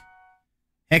fruit.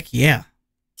 Heck yeah.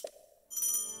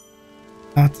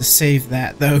 I'll have to save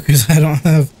that though, because I don't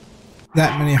have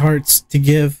that many hearts to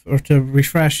give or to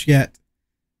refresh yet.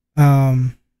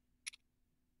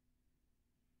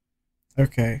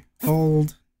 Okay,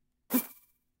 hold.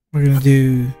 We're gonna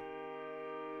do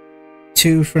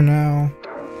 2 for now.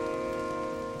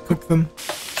 Cook them.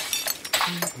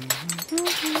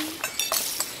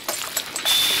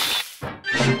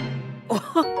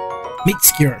 Meat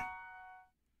skewer.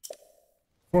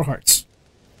 4 hearts.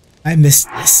 I missed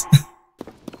this.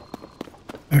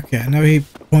 Okay, I know he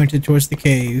pointed towards the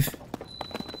cave.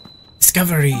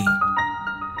 Discovery!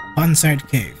 On-site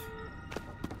cave.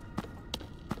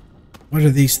 What are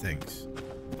these things?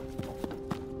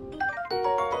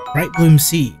 Bright bloom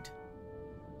seed.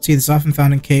 Seed is often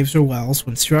found in caves or wells.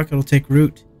 When struck, it'll take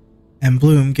root and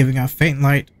bloom, giving off faint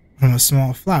light from a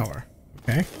small flower.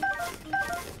 Okay.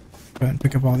 Go ahead and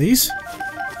pick up all these.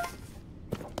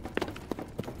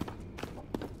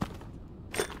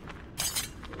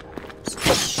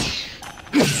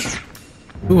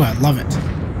 Ooh, I love it.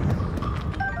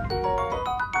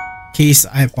 Keys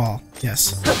eyeball.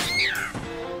 Yes.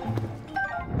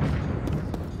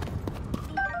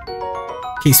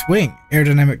 Keys wing.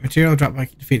 Aerodynamic material dropped by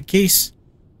defeated keys.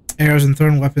 Arrows and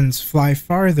thrown weapons fly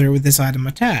farther with this item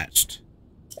attached.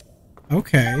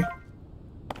 Okay.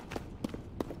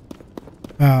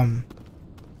 Hang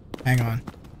on.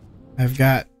 I've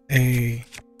got a...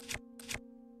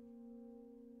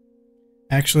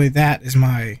 Actually, that is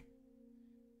my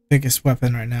biggest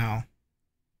weapon right now.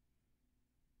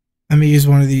 Let me use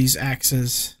one of these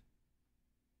axes.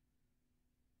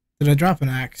 Did I drop an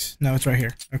axe? No, it's right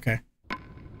here. Okay.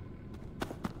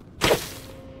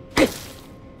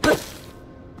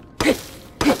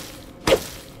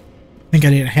 I think I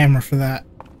need a hammer for that.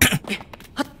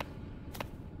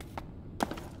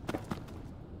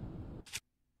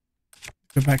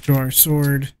 Go back to our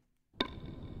sword.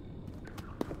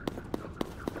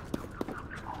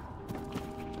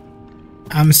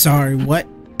 I'm sorry, what?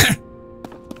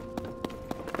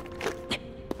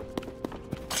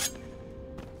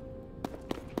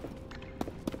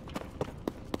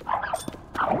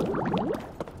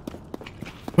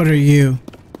 What are you?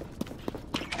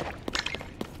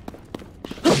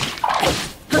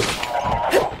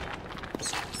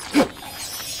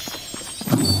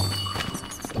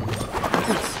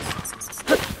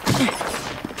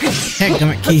 Heck, damn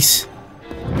it, Keys.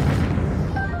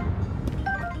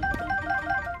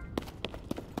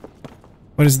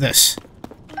 What is this?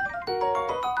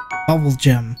 Bubble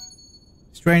gem.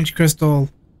 Strange crystal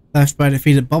left by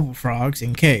defeated bubble frogs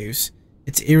in caves.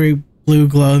 Its eerie blue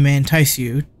glow may entice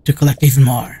you to collect even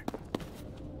more.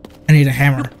 I need a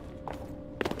hammer.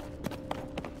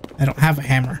 I don't have a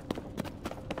hammer.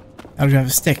 I don't have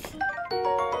a stick.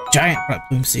 Giant bright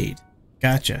bloom seed.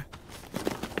 Gotcha.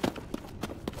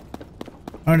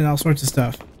 Learning all sorts of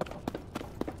stuff.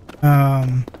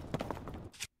 I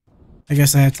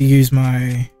guess I have to use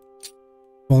my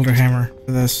boulder hammer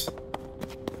for this.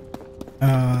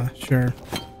 Sure.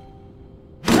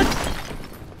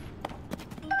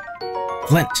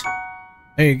 Flint.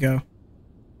 There you go.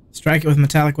 Strike it with a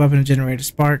metallic weapon to generate a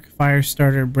spark. Fire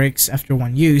starter breaks after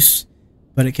one use,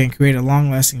 but it can create a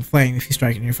long-lasting flame if you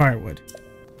strike it near firewood.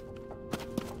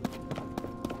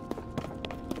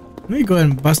 Let me go ahead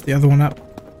and bust the other one up,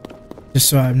 just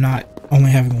so I'm not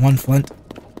only having one flint.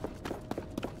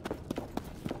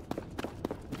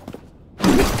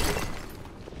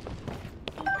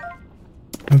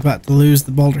 I'm about to lose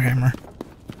the boulder hammer.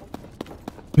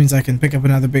 Means I can pick up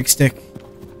another big stick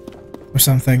or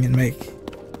something and make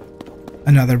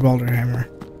another boulder hammer.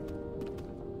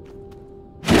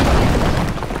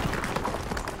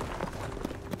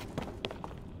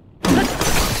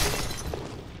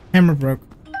 Hammer broke.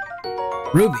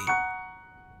 Ruby.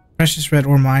 Precious red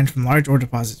ore mined from large ore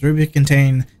deposits. Ruby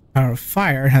contain power of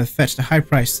fire and have fetched a high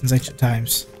price since ancient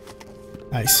times.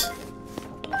 Nice.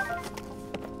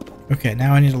 Okay,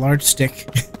 now I need a large stick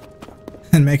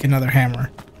and make another hammer.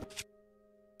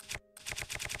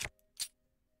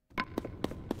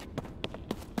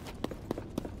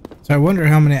 So I wonder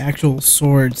how many actual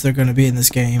swords there are going to be in this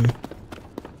game.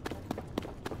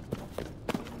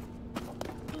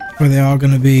 Are they all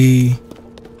going to be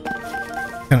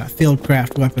kind of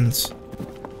fieldcraft weapons?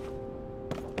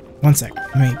 One sec.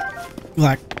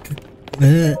 Let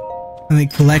me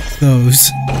collect those.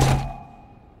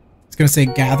 It's going to say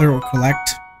gather or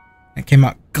collect. It came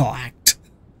out collect.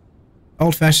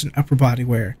 Old-fashioned upper body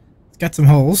wear. It's got some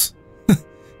holes.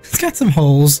 It's got some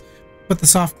holes. But the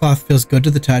soft cloth feels good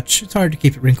to the touch. It's hard to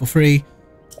keep it wrinkle-free.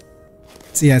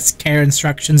 See, it has care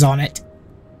instructions on it.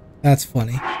 That's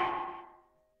funny.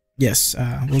 Yes,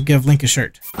 we'll give Link a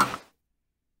shirt.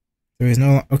 There is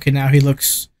no... Okay, now he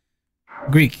looks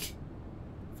Greek.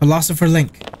 Philosopher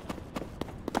Link.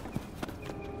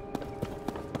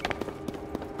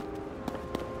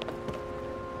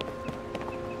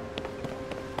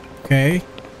 Okay.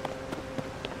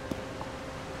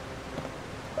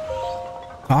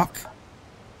 Talk.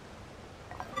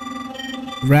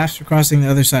 Rafts for crossing the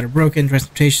other side are broken.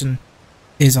 Transportation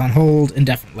is on hold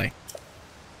indefinitely.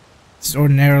 This is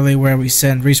ordinarily where we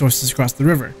send resources across the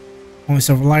river. Only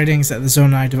silver lightings that the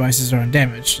Zonai devices are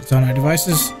undamaged. Zonai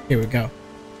devices? Here we go.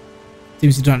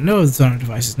 Seems you don't know the Zonai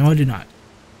devices. No, I do not.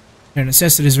 There are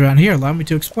necessities around here. Allow me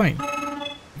to explain.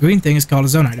 The green thing is called a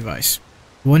Zonai device.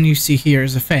 The one you see here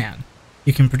is a fan.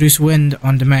 You can produce wind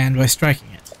on demand by striking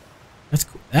it. That's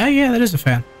cool. Ah, yeah, that is a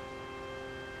fan.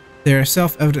 They are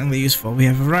self-evidently useful. We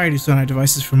have a variety of Zonai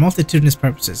devices for multitudinous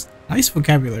purposes. Nice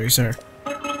vocabulary, sir.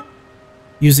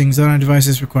 Using Zonai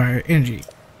devices require energy.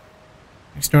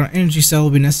 External energy cell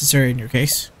will be necessary in your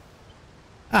case.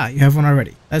 Ah, you have one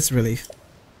already. That's a relief.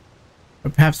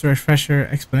 But perhaps a refresher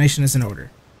explanation is in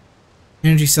order.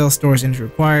 Energy cell stores energy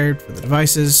required for the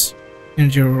devices.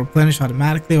 Energy will replenish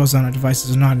automatically while Zonai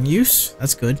devices are not in use.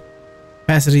 That's good.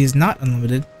 Capacity is not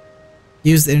unlimited.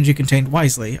 Use the energy contained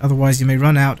wisely, otherwise you may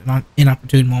run out in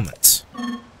inopportune moments.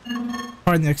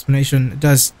 Pardon the explanation, it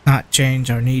does not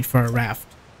change our need for a raft.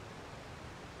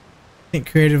 Think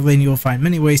creatively and you will find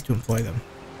many ways to employ them.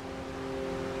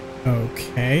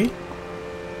 Okay.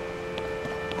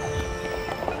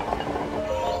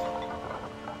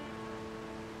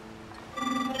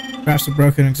 Rafts are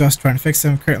broken and exhausted trying to fix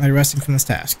them, currently resting from this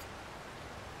task.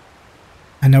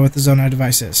 I know what the Zonai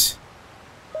device is.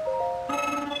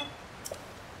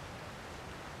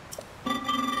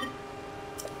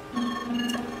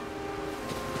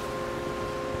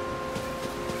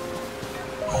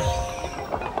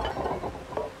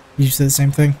 Did you say the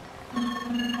same thing?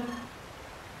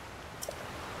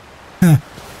 Huh.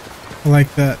 I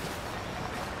like that.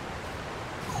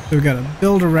 So we gotta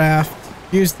build a raft,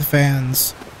 use the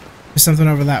fans. There's something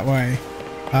over that way.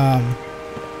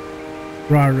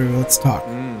 Raru, let's talk.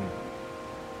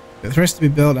 The rest to be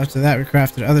built. After that, we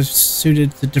crafted others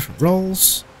suited to different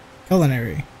roles.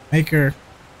 Culinary, maker.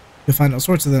 You'll find all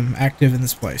sorts of them active in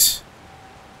this place.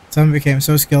 Some became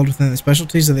so skilled within their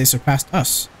specialties that they surpassed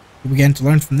us. We began to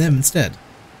learn from them instead.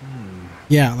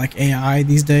 Yeah, like AI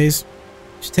these days.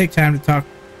 Just take time to talk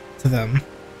to them.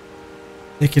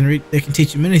 They can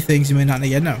teach you many things you may not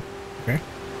yet know. Okay.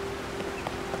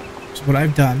 So what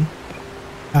I've done.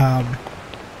 I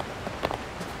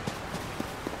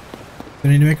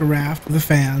need to make a raft with a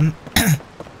fan.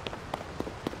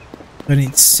 Do I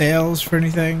need sails for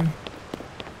anything?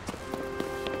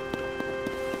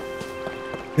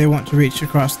 They want to reach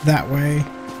across that way.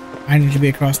 I need to be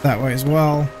across that way as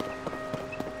well.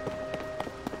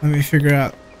 Let me figure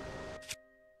out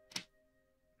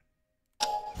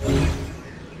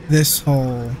this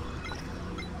whole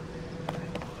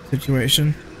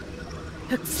situation.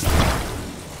 I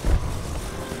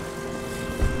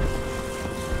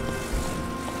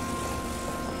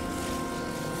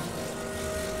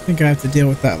think I have to deal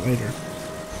with that later.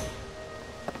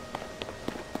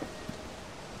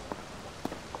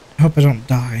 I hope I don't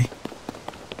die.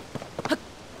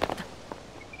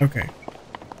 Okay.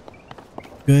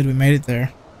 Good, we made it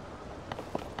there.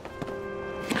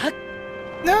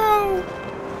 No!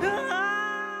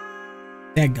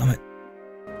 Dadgummit.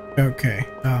 Okay,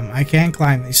 I can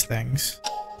climb these things.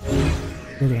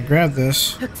 We're gonna grab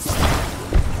this.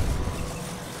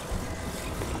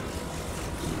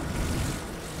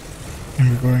 And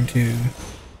we're going to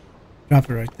drop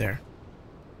it right there.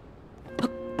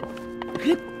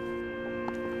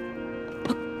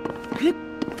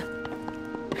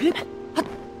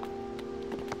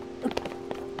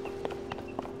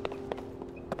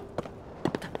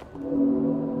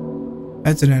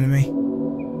 That's an enemy.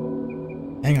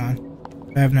 Hang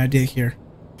on. I have an idea here.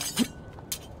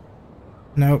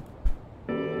 Nope.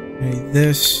 I need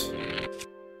this.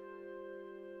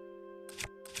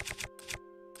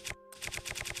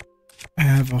 I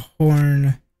have a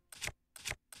horn.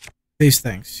 These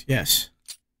things, yes.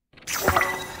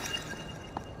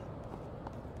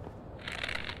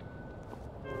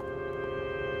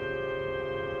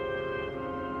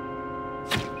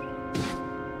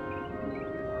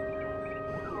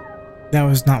 That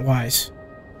was not wise.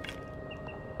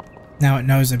 Now it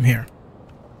knows I'm here.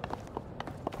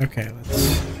 Okay,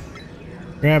 let's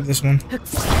grab this one.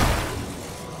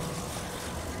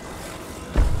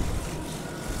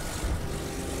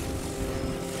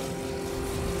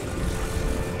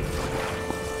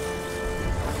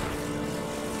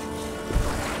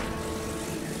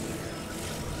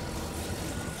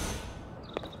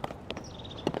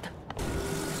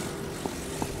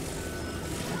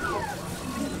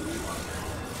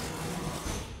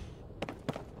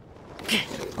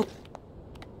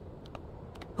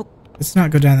 Let's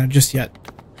not go down there just yet.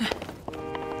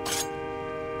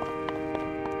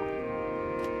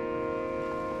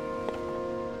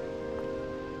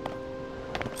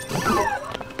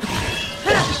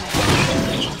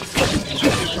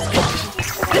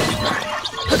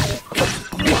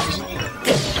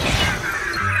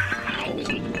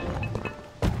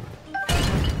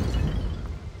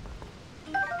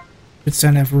 Good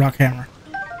sign to have a rock hammer.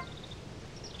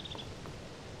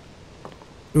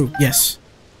 Ooh, yes.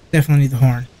 Definitely need the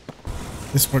horn.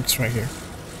 This works right here.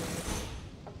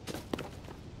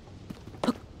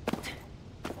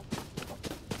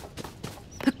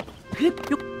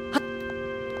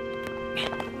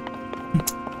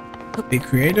 Be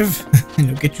creative and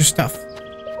you'll get your stuff.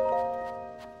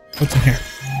 What's in here?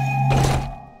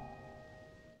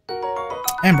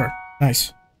 Amber.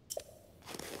 Nice.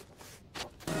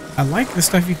 I like the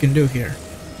stuff you can do here.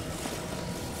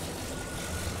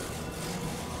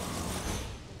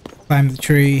 Climb the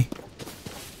tree,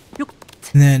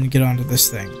 and then get onto this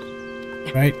thing,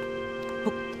 right?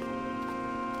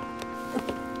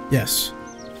 Yes.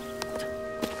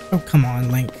 Oh, come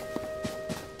on, Link.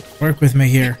 Work with me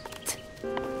here.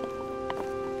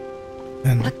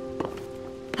 Then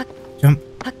jump.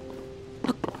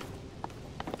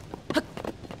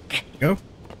 Go.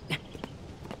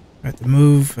 I have to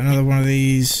move another one of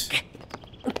these.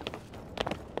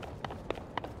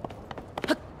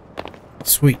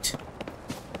 Sweet.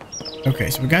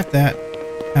 Okay, so we got that.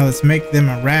 Now let's make them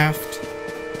a raft.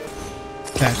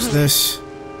 Attach this.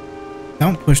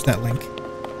 Don't push that link.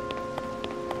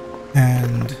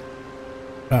 And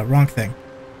wrong thing.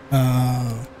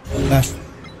 Left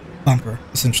bumper,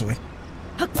 essentially.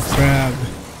 Grab.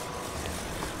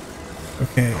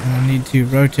 Okay, and I need to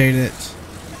rotate it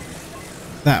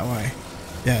that way.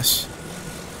 Yes.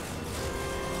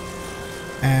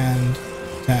 And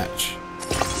attach.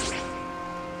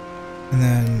 And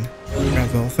then grab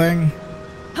the whole thing.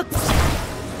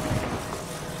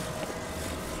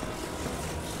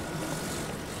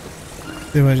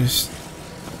 Do I just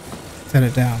set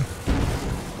it down?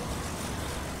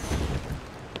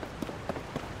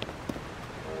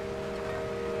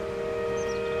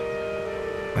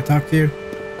 Can I talk to you?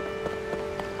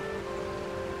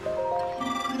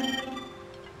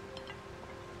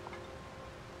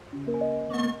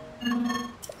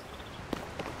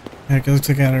 It looks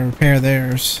like I gotta repair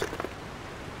theirs.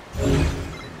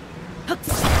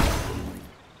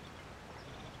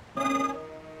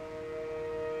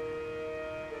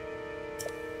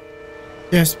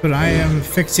 Yes, but I am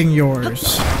fixing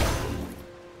yours.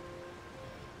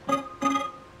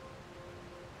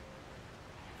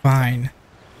 Fine.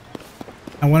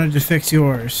 I wanted to fix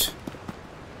yours.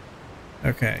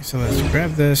 Okay, so let's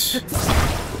grab this.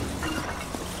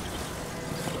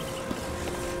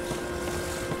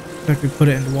 Quickly put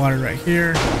it in the water right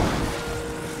here.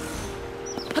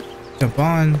 Jump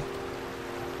on.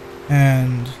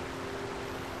 And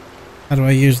how do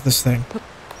I use this thing?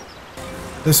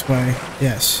 This way,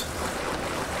 yes.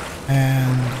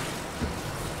 And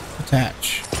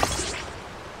attach.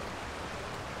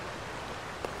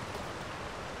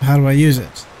 How do I use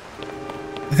it?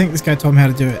 I think this guy told me how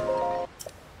to do it.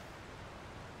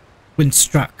 When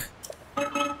struck.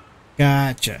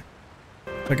 Gotcha.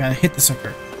 So I gotta hit the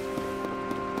sucker.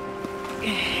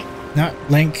 Not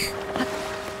Link.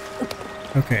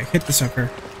 Okay, hit the sucker.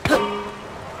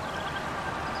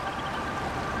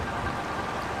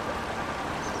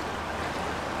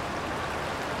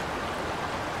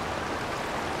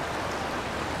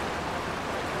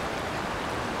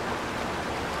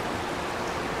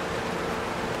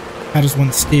 How does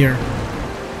one steer?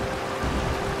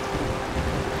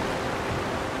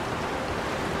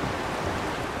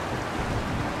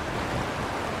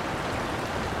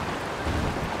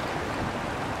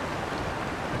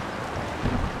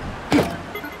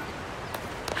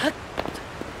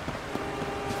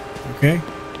 Okay.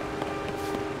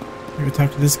 Maybe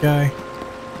talk to this guy.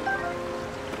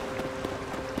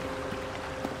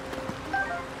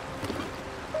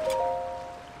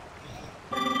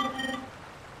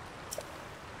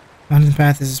 Mountain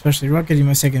path is especially rugged. You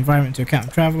must take environment into account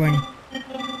when traveling.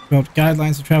 Develop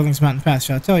guidelines for traveling this mountain path.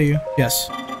 Shall I tell you? Yes.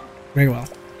 Very well.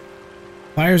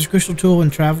 Fire is a crucial tool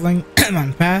when traveling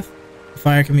mountain path. The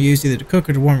fire can be used either to cook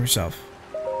or to warm yourself.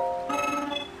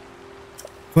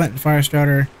 Flint and fire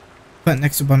starter. Flint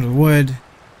next to a bundle of wood.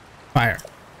 Fire.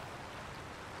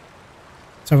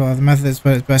 Several other methods,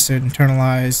 but it's best to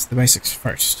internalize the basics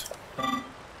first.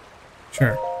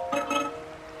 Sure.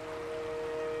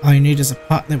 All you need is a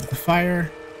pot lit with a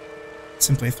fire.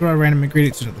 Simply throw random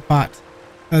ingredients into the pot.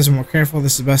 Others are more careful.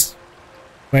 This is the best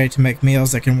way to make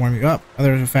meals that can warm you up.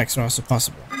 Other effects are also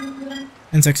possible.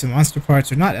 Insects and monster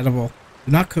parts are not edible.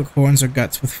 Do not cook horns or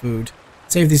guts with food.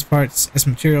 Save these parts as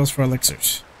materials for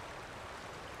elixirs.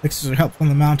 Elixirs are helpful in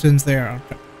the mountains. They are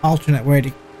an alternate way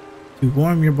to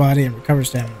warm your body and recover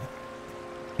stamina.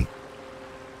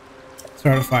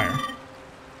 Start a fire.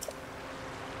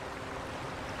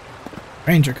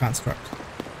 Ranger construct.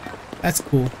 That's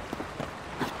cool.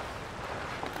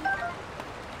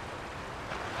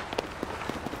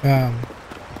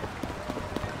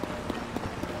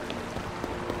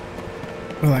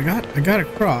 Well, I got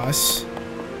across.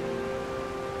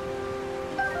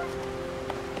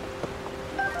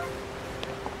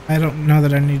 I don't know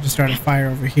that I need to start a fire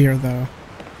over here, though.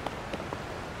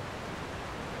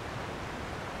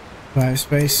 Do I have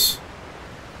space?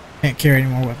 Can't carry any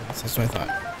more weapons. That's what I thought.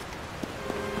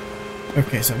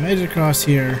 Okay, so I made it across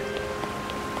here.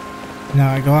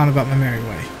 Now I go on about my merry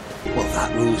way. Well,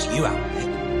 that rules you out, mate.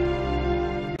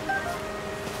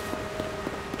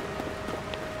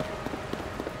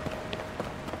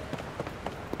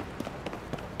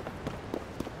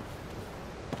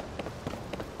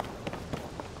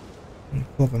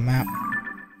 Pull up a map.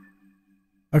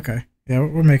 Okay, yeah,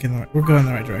 we're going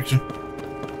the right direction.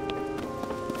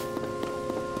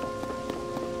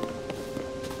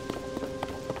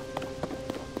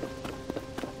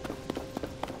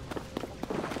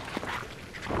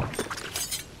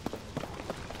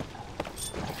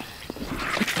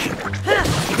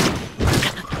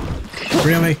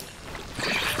 Really?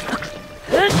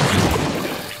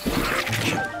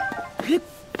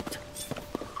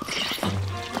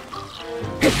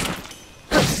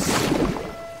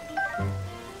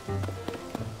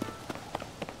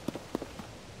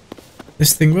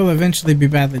 This thing will eventually be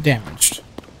badly damaged.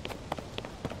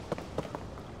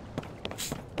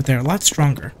 But they're a lot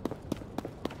stronger.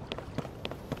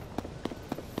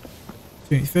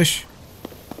 See any fish?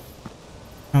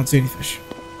 I don't see any fish.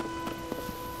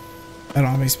 I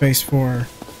don't have any space for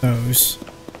those.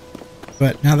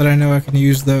 But now that I know I can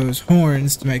use those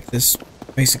horns to make this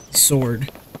basically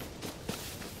sword,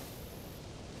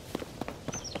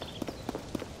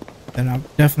 then I'll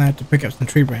definitely have to pick up some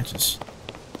tree branches.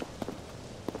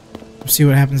 We'll see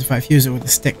what happens if I fuse it with a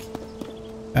stick.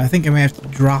 I think I may have to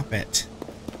drop it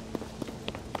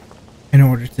in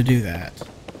order to do that,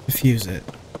 to fuse it.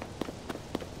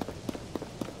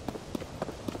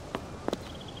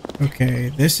 Okay,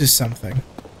 this is something.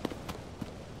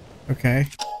 Okay.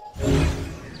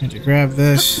 Need to grab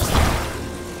this.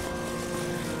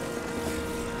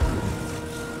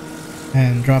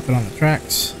 And drop it on the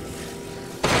tracks.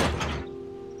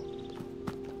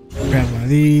 Grab one of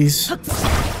these.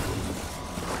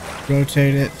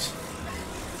 Rotate it.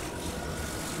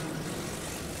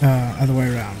 Other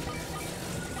way around.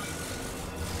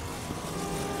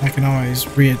 I can always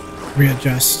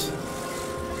readjust.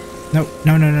 Nope,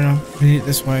 no. We need it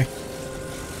this way.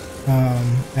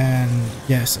 And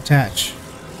yes, attach.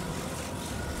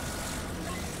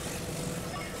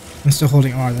 I'm still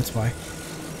holding R, that's why.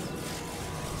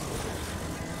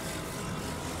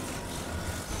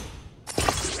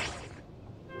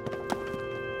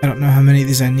 I don't know how many of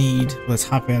these I need. Let's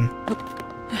hop in.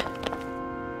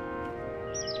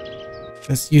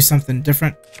 Let's use something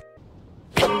different.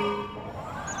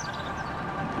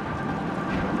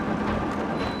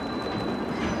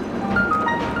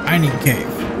 Mining cave.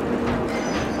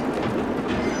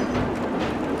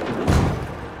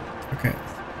 Okay,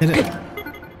 hit it.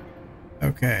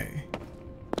 Okay.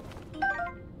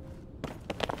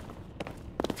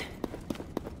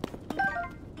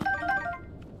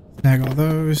 Snag all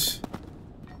those.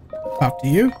 Talk to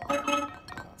you.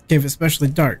 This cave is especially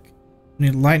dark. I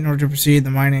need light in order to proceed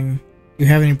the mining. Do you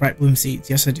have any bright bloom seeds?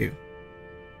 Yes, I do.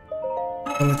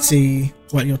 So let's see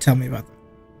what you'll tell me about them.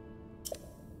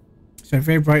 So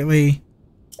very brightly.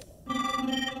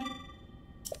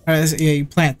 Alright, yeah, you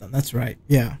plant them. That's right.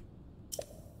 Yeah.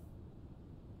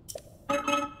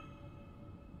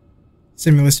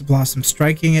 Simulus blossom,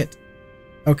 striking it.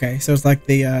 Okay, so it's like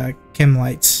the chem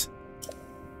lights.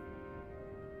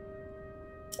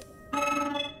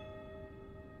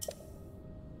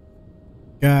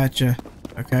 Gotcha.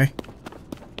 Okay.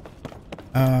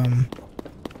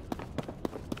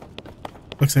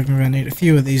 Looks like we're gonna need a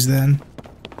few of these then.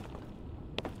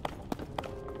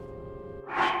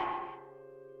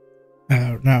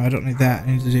 Oh, no, I don't need that.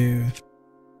 I need to do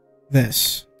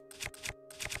this.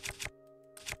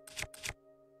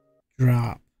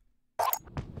 Drop.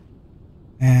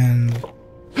 And...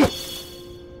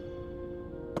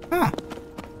 Huh.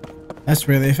 That's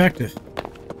really effective.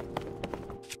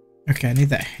 Okay, I need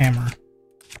that hammer.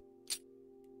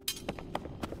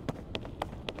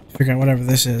 Figure out whatever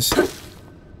this is.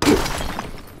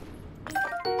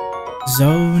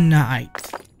 Zonite.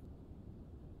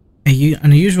 An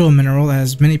unusual mineral that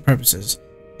has many purposes.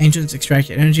 Ancients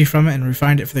extracted energy from it and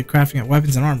refined it for the crafting of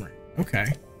weapons and armor.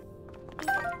 Okay.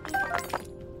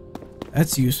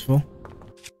 That's useful.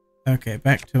 Okay,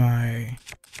 back to my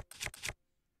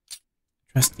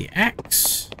trusty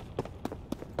axe.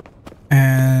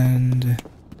 And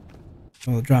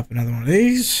we'll drop another one of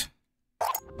these.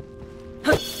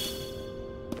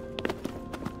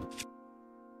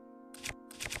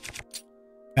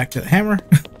 Back to the hammer.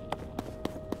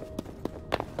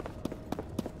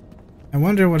 I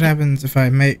wonder what happens if I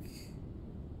make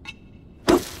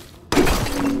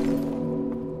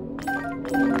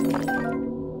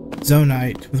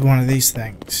zonite with one of these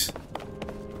things.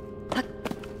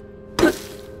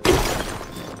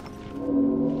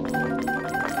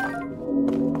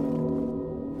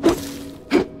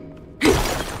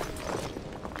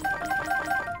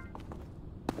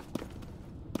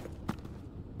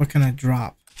 What can I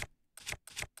drop?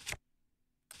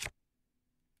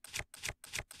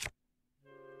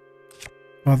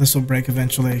 Well, this will break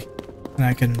eventually, and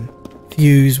I can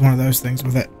fuse one of those things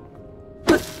with it.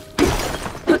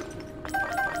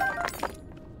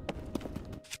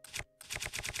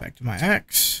 Back to my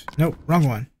axe. Nope, wrong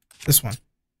one. This one.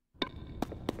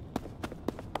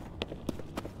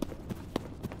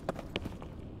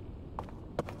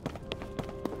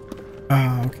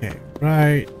 Okay,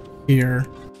 right here.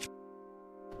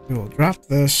 We will drop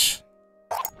this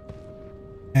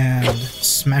and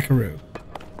smackaroo.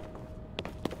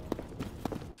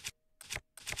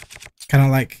 Kind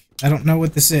of like, I don't know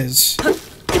what this is,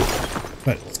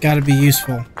 but it's got to be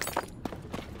useful.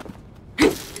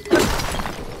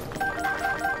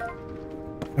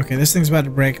 Okay, this thing's about to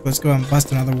break. Let's go and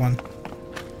bust another one.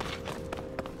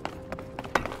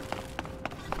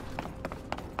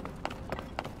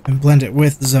 And blend it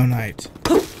with zonite.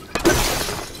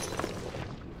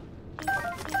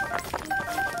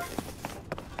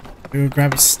 We'll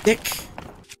grab a stick.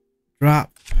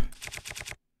 Drop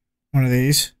one of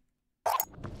these.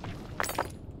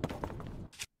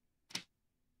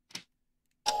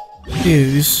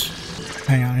 Fuse.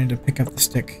 Hang on, I need to pick up the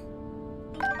stick.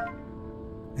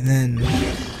 And then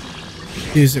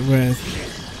fuse it with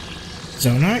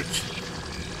zonite.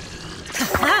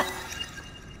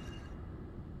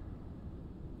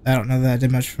 I don't know that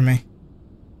did much for me.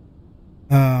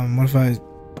 What if I...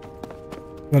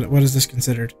 What is this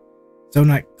considered?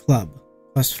 Zonite club.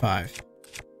 +5.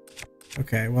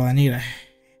 Okay, well I need a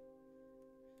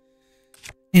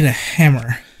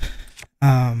hammer.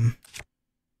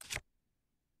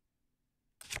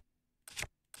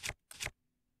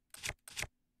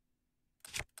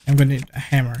 I'm gonna need a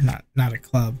hammer, not a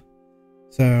club.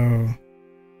 So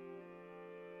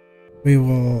we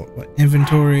will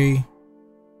inventory.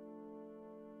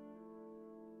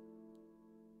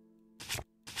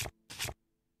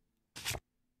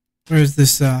 Where's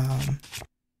this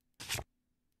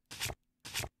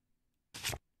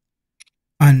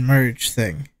unmerge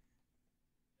thing?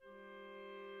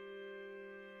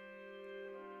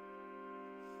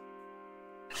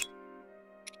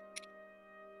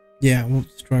 Yeah, we'll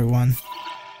destroy one.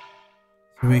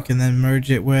 So we can then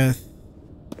merge it with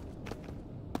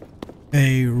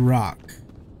a rock.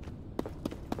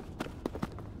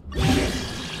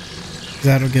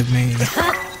 That'll give me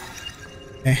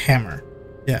a hammer.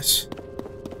 Yes.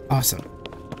 Awesome.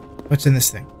 What's in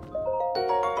this thing?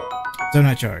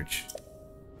 Zonite charge.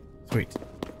 Sweet.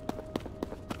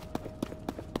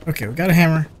 Okay, we got a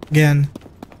hammer. Again.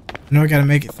 I know I gotta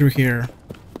make it through here.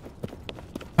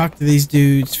 Talk to these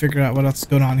dudes, figure out what else is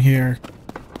going on here.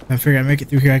 And figure I make it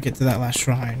through here, I get to that last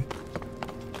shrine.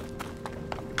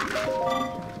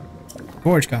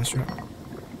 Forge construct.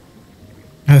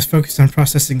 I was focused on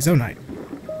processing zonite.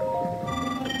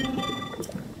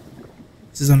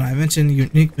 This is zonite. I mentioned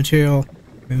unique material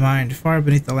we mined far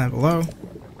beneath the land below.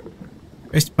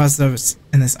 Various deposits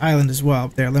in this island as well,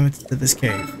 but they are limited to this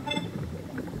cave.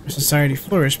 Our society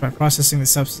flourished by processing the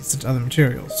substance into other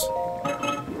materials.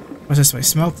 Processed by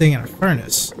smelting in a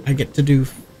furnace. I get to do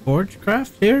forge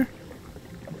craft here?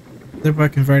 Thereby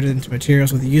converted into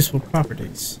materials with useful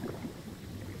properties.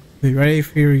 We'll be ready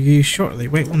for your use shortly.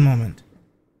 Wait one moment.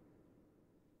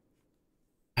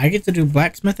 I get to do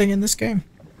blacksmithing in this game?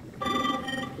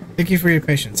 Thank you for your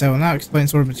patience. I will now explain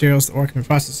sort of materials the ore can be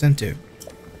processed into.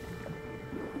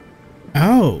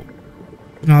 Oh.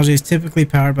 Technology is typically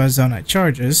powered by zonite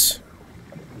charges.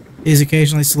 These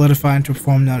occasionally solidify into a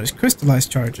form known as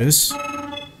crystallized charges.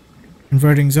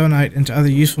 Converting zonite into other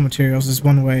useful materials is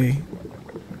one way.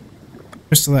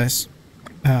 Crystallized.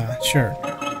 Sure.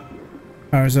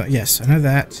 Power zone. Yes, I know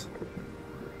that.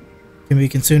 Can be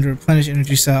consumed to replenish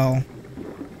energy cell.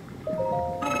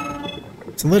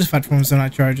 Solidified form of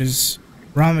zonite charges.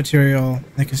 Raw material.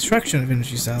 And the construction of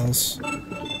energy cells.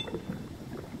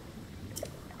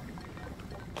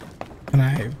 Can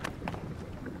I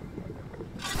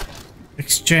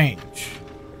exchange?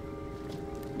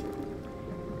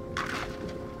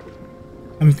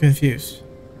 I'm confused.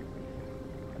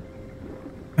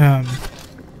 I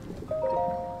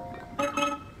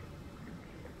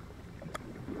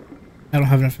don't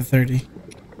have enough for 30.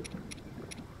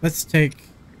 Let's take,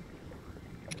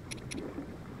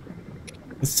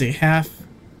 let's see, half,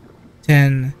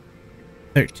 10,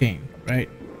 13, right?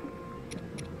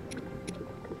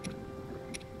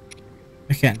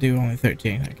 I can't do only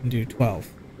 13, I can do 12.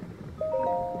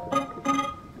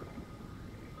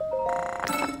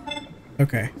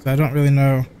 Okay, so I don't really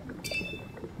know.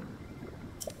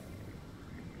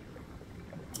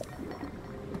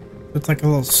 It's like a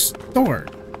little store.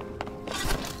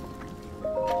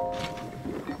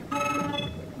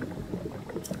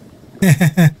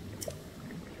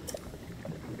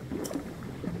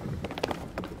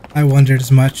 I wondered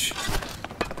as much.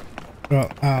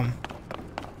 Well,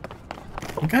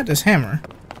 we got this hammer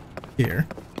here.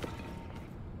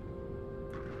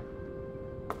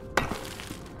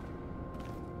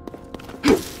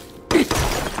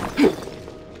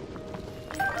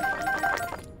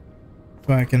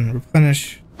 So I can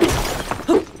replenish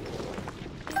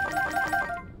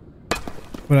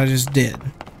what I just did.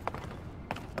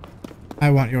 I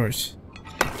want yours.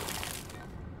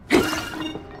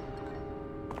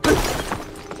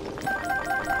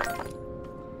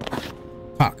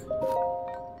 Fuck.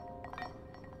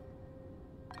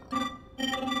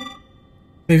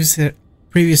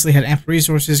 Previously had ample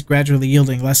resources, gradually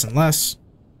yielding less and less.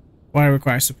 Why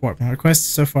require support? My requests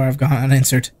so far have gone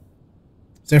unanswered.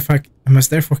 Therefore, I must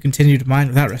therefore continue to mine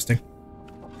without resting.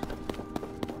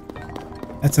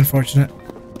 That's unfortunate.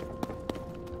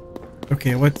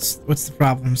 Okay, what's the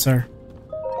problem, sir?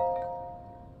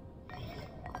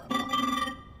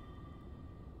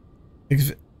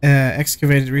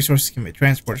 Excavated resources can be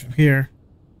transported from here.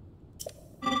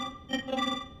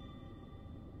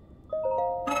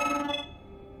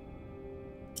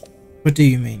 What do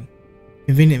you mean?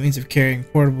 Convenient means of carrying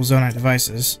portable zonite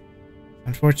devices.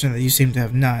 Unfortunately, you seem to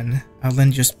have none. I'll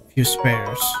lend you a few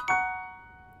spares.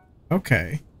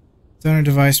 Okay. Zonite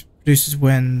device produces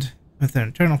wind with an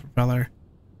internal propeller.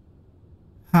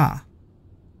 Huh.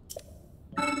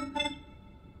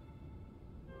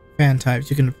 Fan types.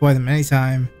 You can deploy them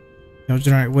anytime. They'll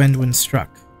generate wind when struck.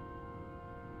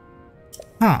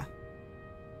 Huh.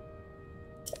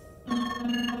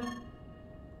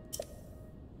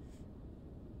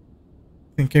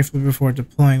 Think carefully before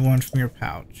deploying one from your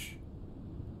pouch.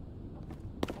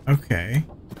 Okay.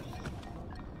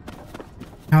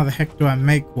 How the heck do I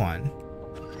make one?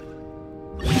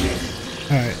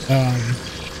 Alright,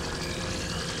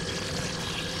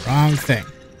 wrong thing.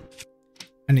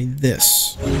 I need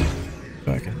this.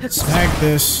 So I can snag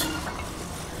this.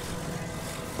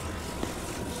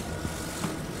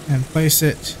 And place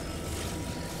it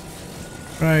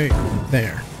right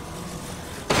there.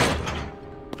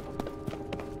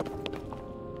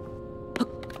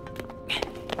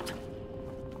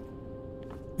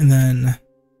 And then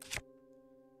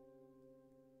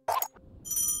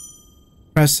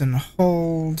press and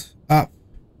hold up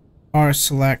or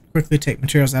select. Quickly take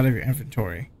materials out of your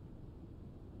inventory.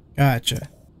 Gotcha.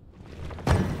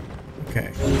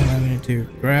 Okay, and I need to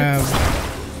grab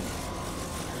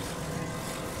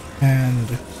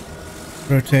and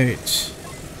rotate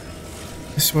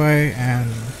this way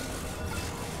and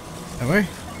that way.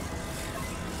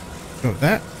 Go with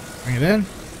that. Bring it in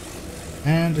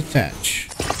and attach.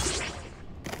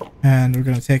 And we're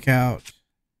going to take out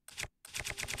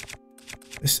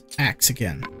this axe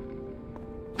again.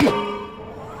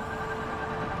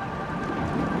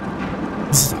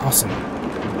 This is awesome.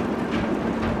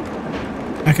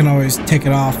 I can always take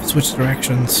it off, switch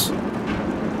directions.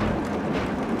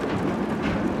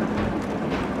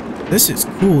 This is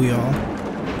cool, y'all.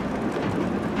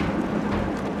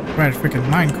 Ride a freaking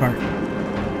minecart.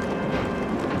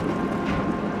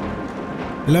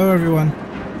 Hello, everyone.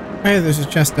 Hey, there's a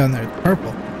chest down there. It's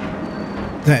purple.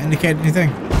 Does that indicate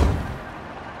anything?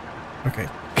 Okay.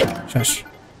 Shush.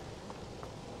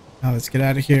 Now let's get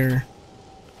out of here.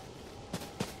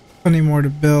 Plenty more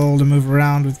to build and move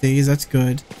around with these. That's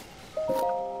good.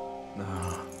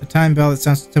 The time bell that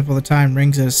sounds the temple of the time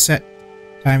rings at a set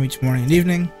time each morning and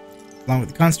evening. Along with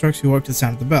the constructs, we work to the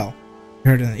sound of the bell. We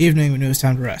heard it in the evening, we knew it was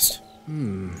time to rest.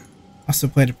 Also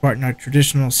played a part in our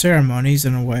traditional ceremonies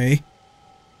in a way.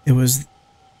 It was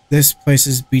this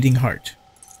place's beating heart.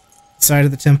 The sight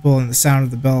of the temple and the sound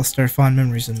of the bell stir fond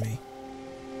memories in me.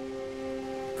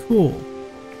 Cool.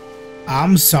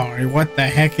 I'm sorry, what the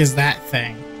heck is that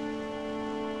thing?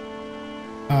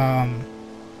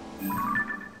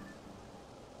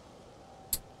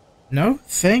 No,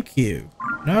 thank you.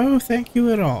 No, thank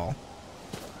you at all.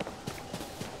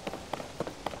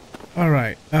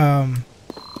 Alright, are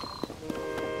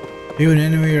you an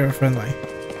enemy or a friendly?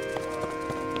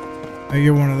 Oh,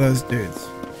 you're one of those dudes.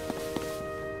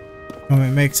 Let me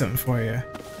make something for you.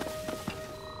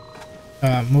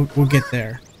 We'll get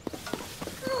there.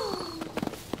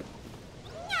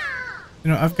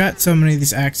 You know, I've got so many of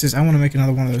these axes, I want to make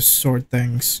another one of those sword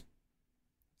things.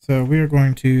 So we are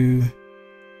going to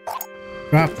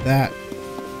drop that.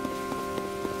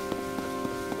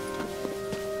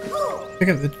 Pick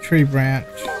up the tree branch.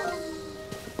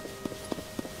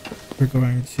 We're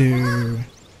going to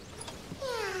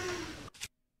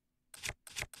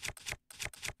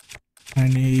I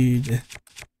need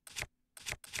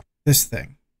this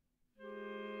thing.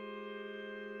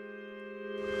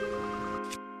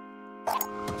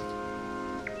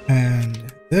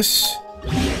 And this.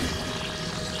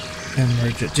 And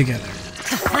merge it together.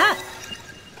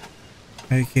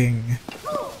 Making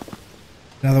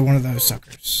another one of those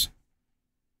suckers.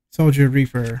 Soldier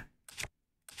Reaper.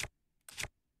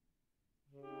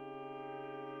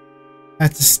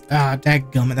 That's a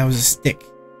dadgummit, that was a stick.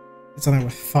 It's only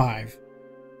worth 5.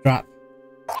 Drop.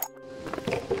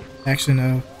 Actually,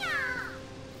 no.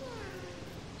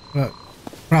 But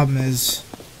problem is,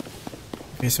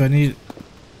 okay, so I need.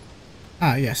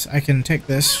 Yes, I can take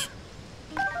this.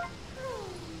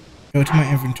 Go to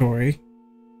my inventory.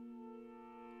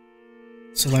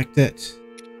 Select it.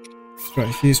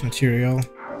 Destroy fuse material.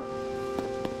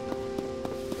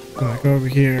 Go back over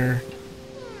here.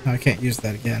 No, I can't use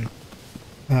that again.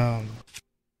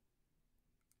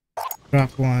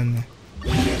 Drop one.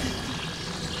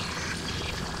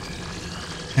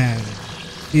 And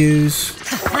fuse.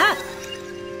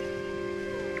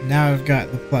 Now I've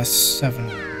got the +7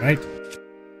 one, right?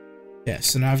 Yeah,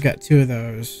 so now I've got 2 of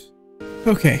those.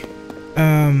 Okay.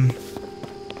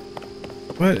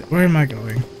 Where am I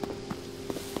going?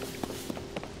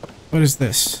 What is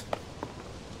this?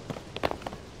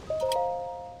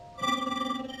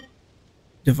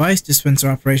 Device dispenser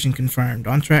operation confirmed.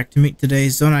 On track to meet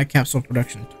today's Zonai capsule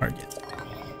production target.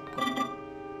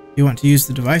 You want to use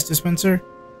the device dispenser?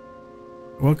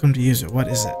 You're welcome to use it. What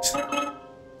is it?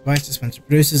 Device dispenser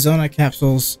produces Zonai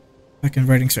capsules by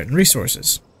converting certain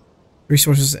resources.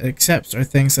 Resources it accepts are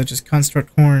things such as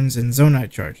construct horns and Zonai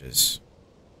charges.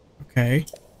 Okay.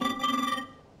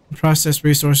 Process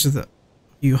resources that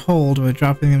you hold by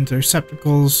dropping them to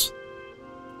receptacles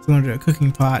Similar to a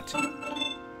cooking pot.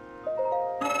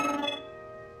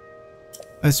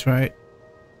 That's right.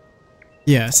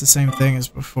 Yeah, it's the same thing as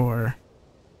before.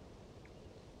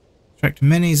 Extract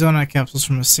many Zonite capsules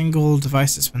from a single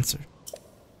device dispenser.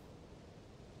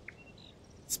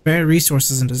 Spare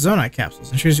resources into Zonite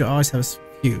capsules. Ensures you always have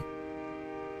a few.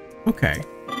 Okay.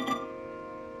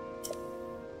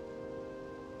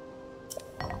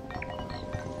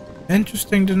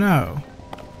 Interesting to know.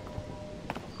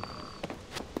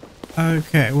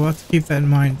 Okay, we'll have to keep that in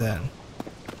mind then.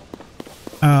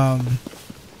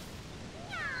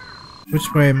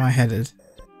 Which way am I headed?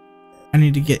 I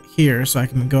need to get here so I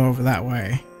can go over that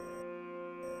way.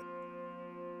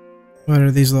 What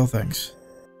are these little things?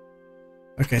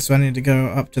 Okay, so I need to go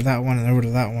up to that one and over to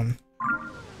that one.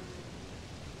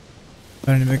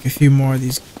 I need to make a few more of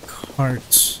these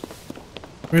carts.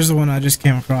 Where's the one I just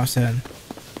came across in?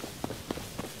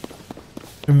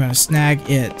 I'm gonna snag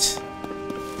it.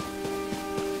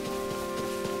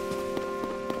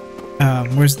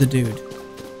 Where's the dude?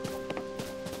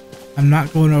 I'm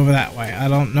not going over that way. I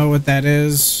don't know what that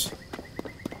is.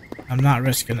 I'm not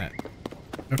risking it.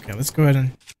 Okay, let's go ahead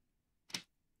and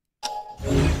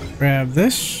grab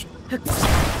this.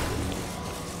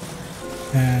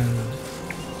 And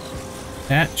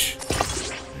attach.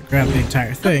 Grab the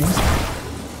entire thing.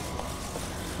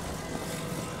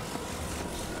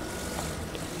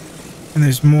 And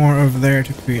there's more over there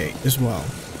to create as well.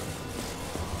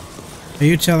 Are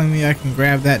you telling me I can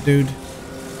grab that dude?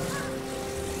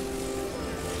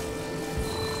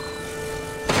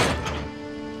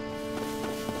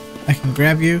 I can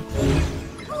grab you?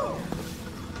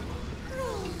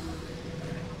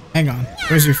 Hang on.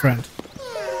 Where's your friend?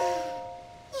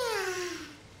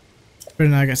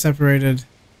 Friend and I got separated.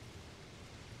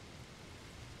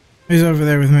 He's over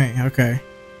there with me. Okay.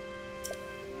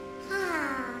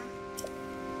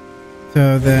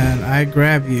 So then I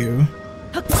grab you.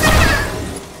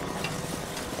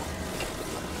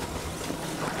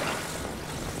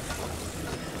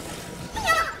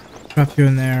 Drop you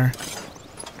in there.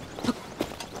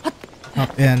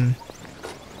 Hop in.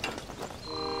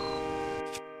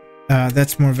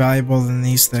 That's more valuable than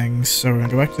these things, so we're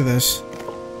gonna go back to this.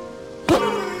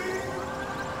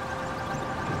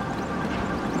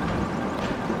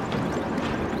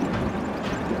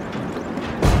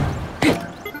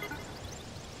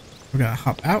 We're gonna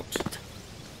hop out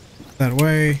that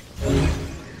way.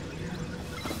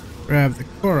 Grab the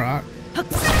Korok.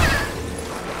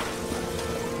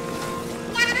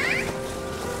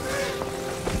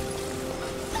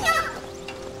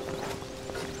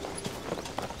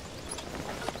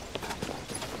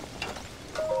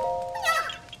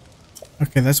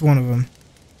 Okay, that's one of them.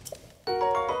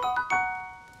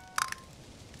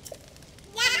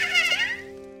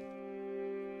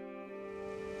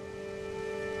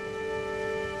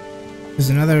 There's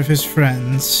another of his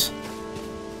friends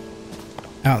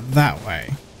out that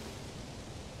way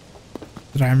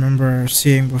that I remember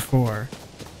seeing before.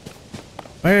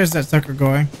 Where is that sucker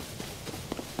going?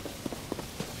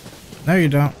 No, you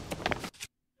don't.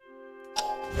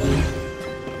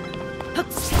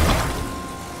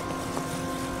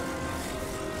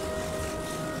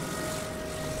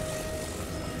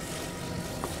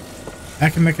 I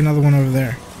can make another one over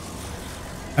there.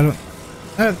 I don't...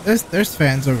 there's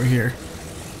fans over here.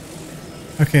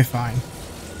 Okay, fine.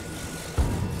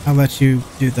 I'll let you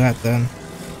do that then.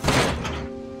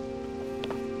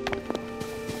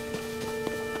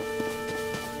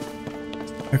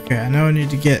 Okay, I know I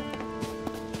need to get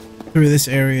through this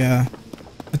area.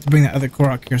 I have to bring that other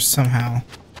Korok here somehow.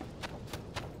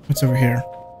 What's over here?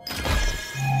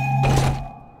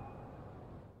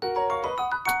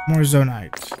 More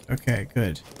Zonite. Okay,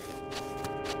 good.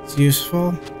 It's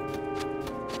useful.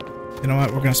 You know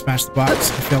what? We're gonna smash the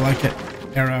box. I feel like it.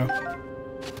 Arrow.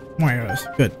 More arrows.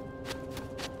 Good.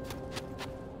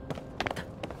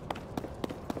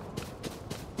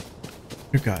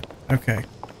 Good God. Okay.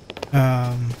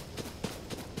 I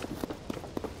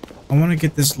want to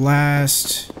get this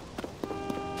last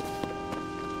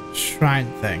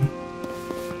shrine thing.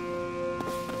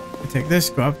 We take this,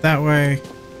 go up that way.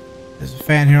 There's a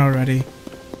fan here already.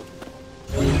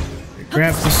 We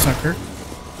grab this sucker.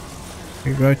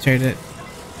 We rotate it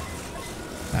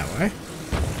that way.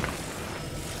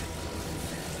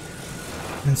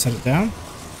 And set it down.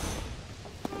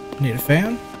 Need a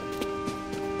fan.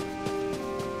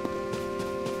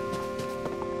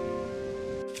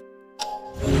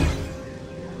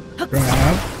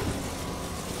 Grab.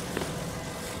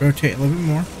 Rotate a little bit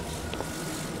more.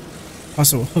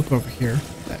 Also a hook over here.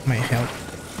 That may help.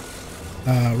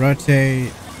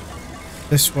 Rotate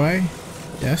this way.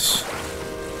 Yes.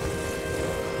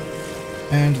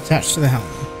 And attach to the helm.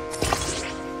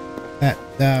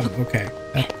 That, okay.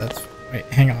 That's... Wait,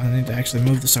 hang on. I need to actually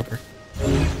move the sucker.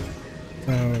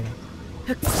 So...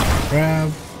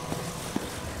 Grab.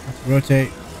 Have to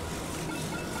rotate.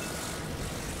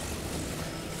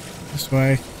 This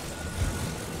way.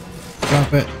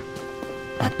 Drop it.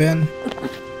 Hop in.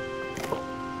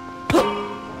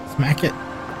 Smack it.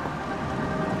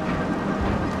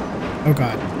 Oh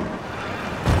god.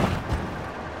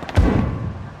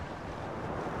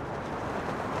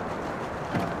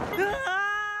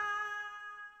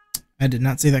 I did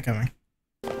not see that coming.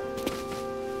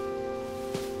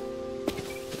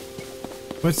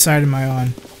 What side am I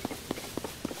on?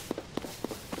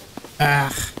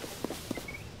 Ah.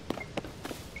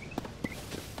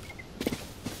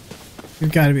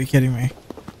 You've got to be kidding me.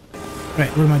 Right,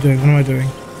 what am I doing? What am I doing?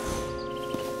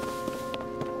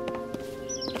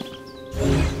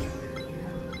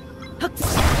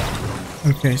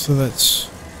 Okay, so let's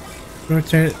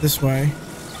rotate it this way.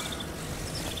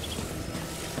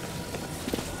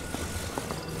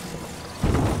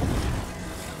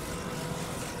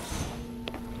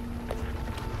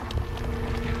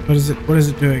 What is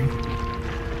it doing?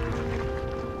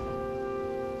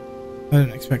 I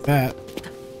didn't expect that.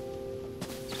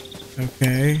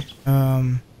 Okay,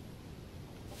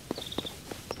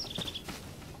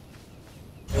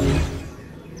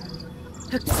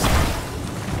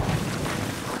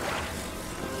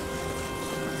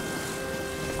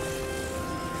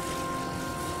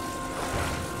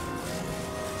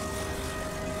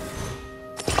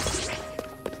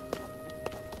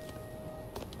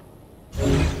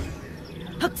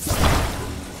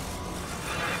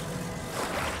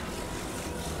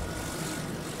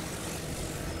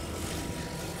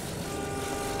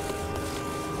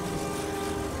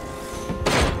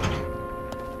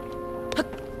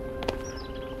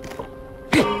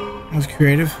 that was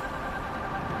creative.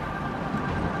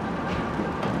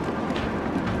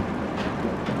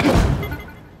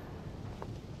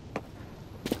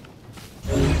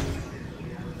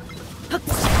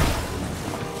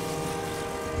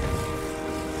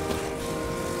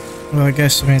 Well, I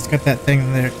guess, it's got that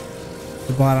thing there at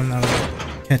the bottom that'll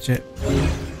catch it.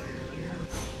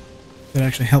 That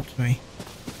actually helped me.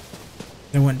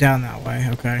 It went down that way,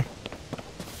 okay.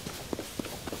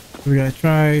 We gotta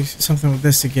try something with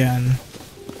this again.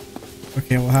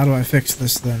 Okay, well, how do I fix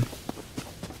this then?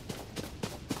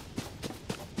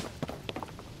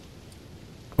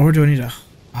 Or do I need a...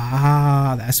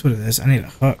 Ah, that's what it is. I need a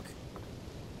hook.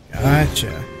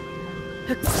 Gotcha.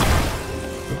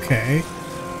 Okay.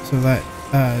 So let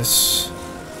us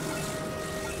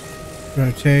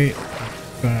rotate.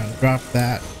 I'm gonna drop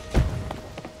that.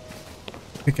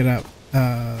 Pick it up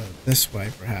this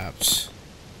way, perhaps.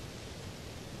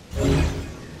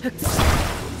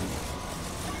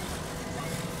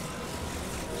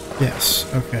 Yes,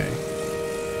 okay.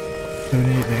 So we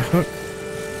need a hook.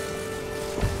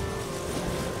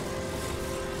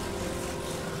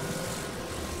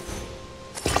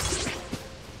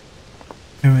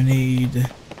 And we need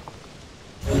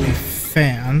a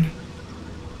fan.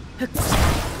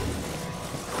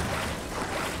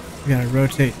 We gotta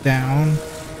rotate down.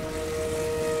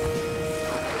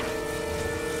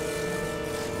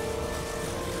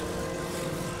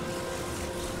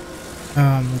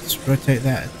 Let's rotate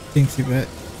that teensy bit.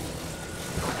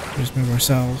 Just move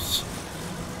ourselves.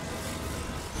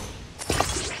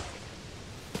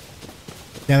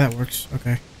 Yeah, that works.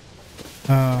 Okay.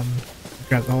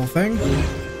 Grab the whole thing.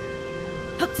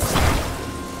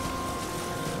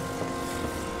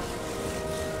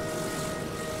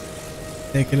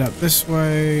 Take it up this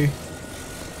way.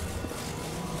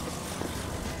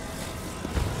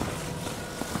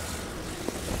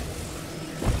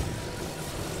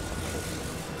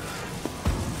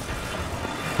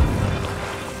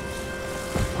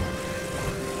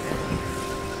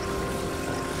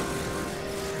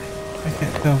 I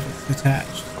can't tell if it's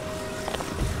attached.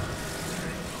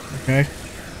 Okay.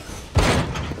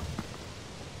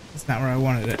 That's not where I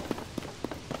wanted it.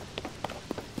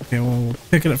 Okay, well, we'll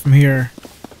pick it up from here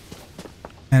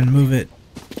and move it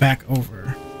back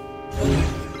over.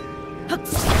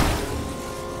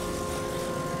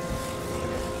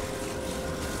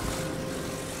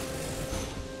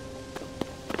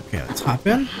 Okay, let's hop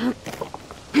in.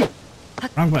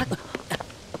 Wrong button.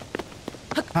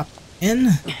 Hop in.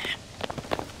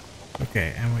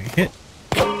 Okay, and we hit.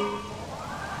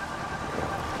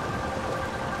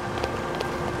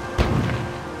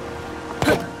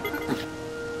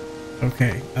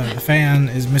 Okay, the fan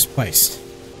is misplaced.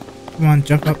 Come on,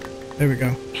 jump up. There we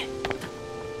go.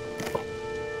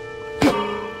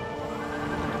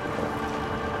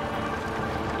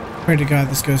 Pray to God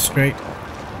this goes straight.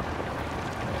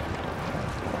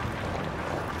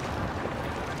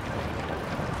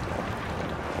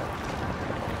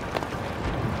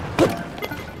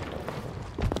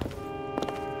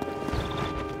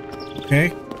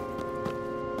 Okay.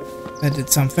 That did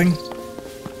something.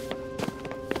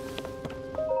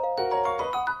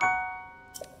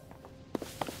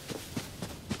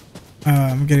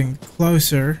 I'm getting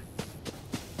closer.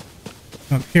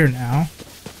 I'm up here now.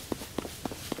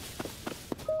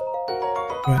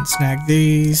 Go ahead and snag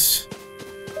these.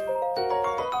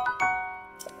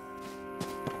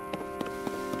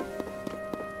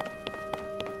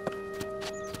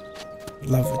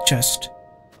 Love the chest.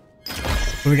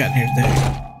 What do we got in here today?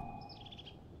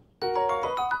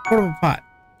 Portable pot.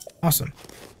 Awesome.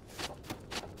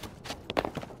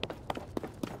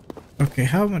 Okay,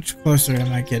 how much closer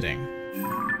am I getting?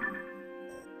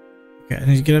 Okay, I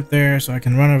need to get up there so I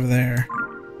can run over there.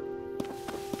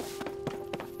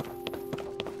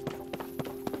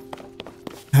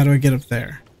 How do I get up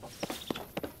there?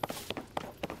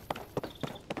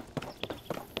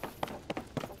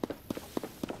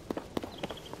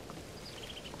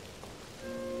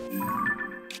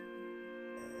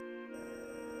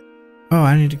 Oh,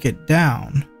 I need to get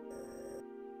down.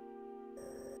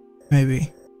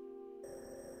 Maybe.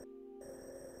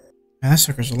 Man, that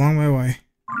sucker's a long way away.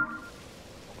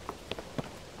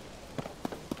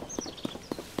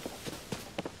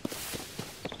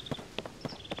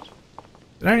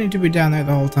 Did I need to be down there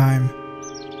the whole time?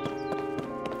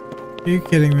 Are you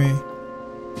kidding me?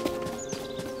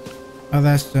 Oh,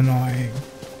 that's annoying.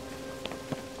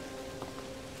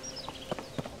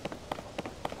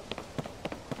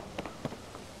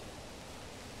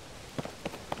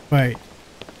 Wait.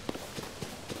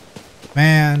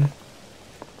 Man.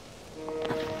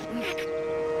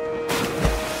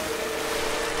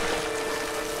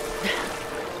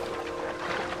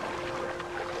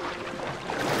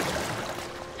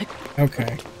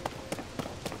 Okay.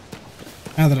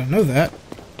 Now that I know that.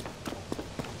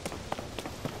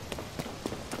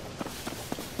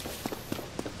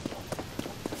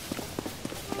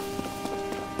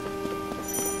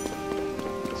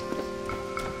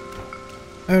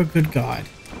 Oh, good God.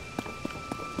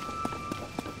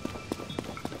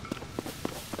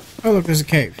 Oh, look, there's a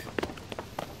cave.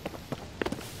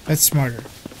 That's smarter.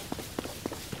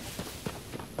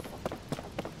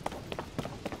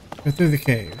 Go through the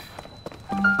cave.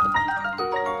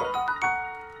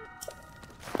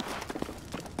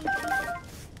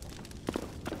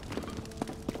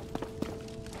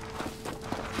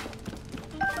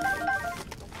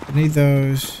 I need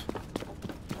those.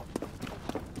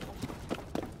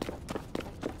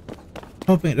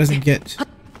 Hoping it doesn't get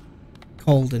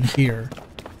cold in here.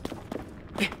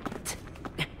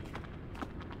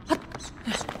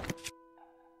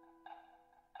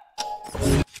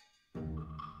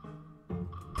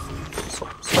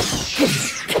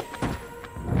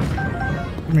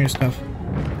 Give me your stuff.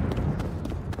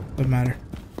 Doesn't matter.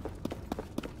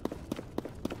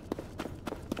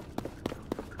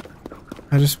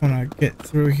 I just want to get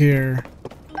through here.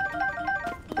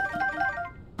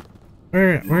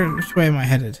 Which way am I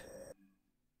headed?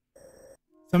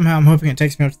 Somehow I'm hoping it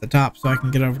takes me up to the top so I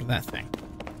can get over to that thing.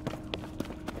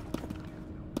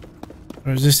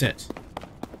 Or is this it?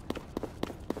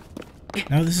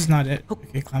 No, this is not it.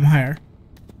 Okay, climb higher.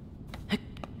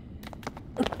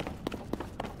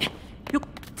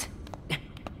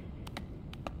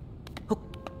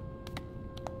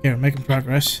 Okay, we're making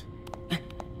progress.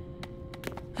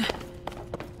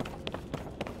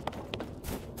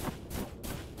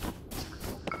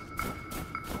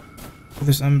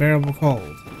 This unbearable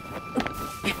cold.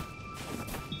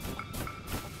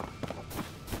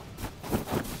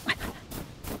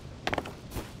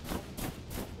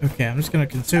 Okay, I'm just gonna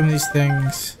consume these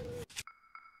things.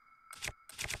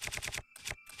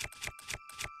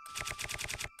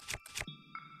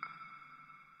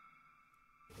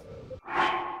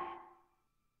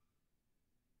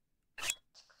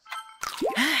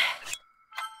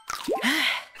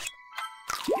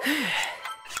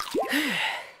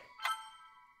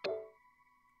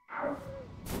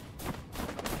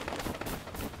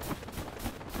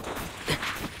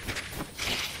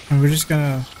 And we're just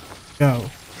gonna go.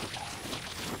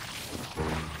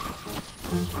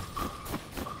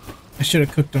 I should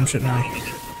have cooked them, shouldn't I?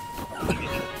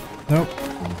 Nope.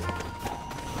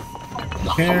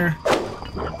 Don't care.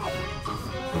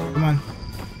 Come on.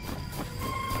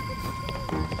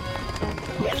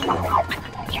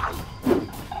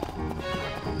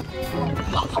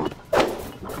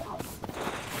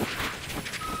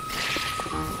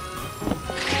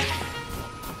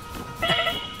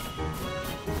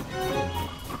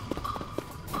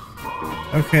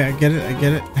 Okay, I get it, I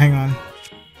get it. Hang on.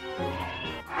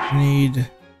 I need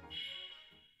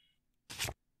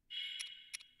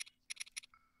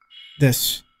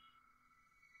this.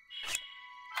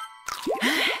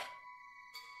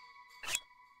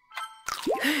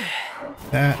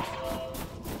 That.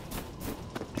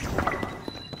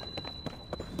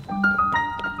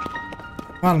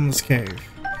 Bottomless cave.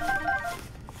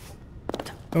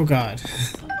 Oh god.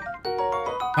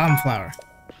 Bottom flower.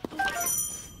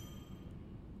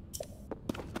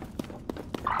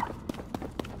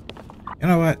 You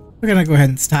know what? We're gonna go ahead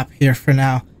and stop here for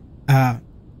now.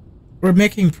 We're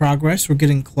making progress. We're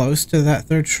getting close to that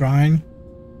third shrine,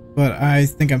 but I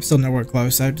think I'm still nowhere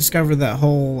close. I've discovered that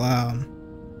whole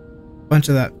bunch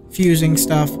of that fusing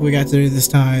stuff we got to do this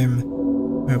time.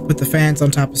 Put the fans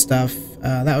on top of stuff.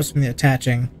 That was from the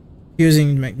attaching.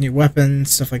 Fusing to make new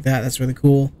weapons, stuff like that. That's really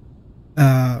cool.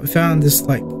 We found this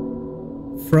like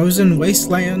frozen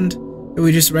wasteland that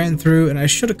we just ran through, and I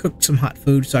should have cooked some hot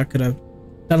food so I could have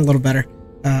done a little better.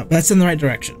 But that's in the right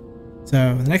direction.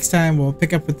 So the next time we'll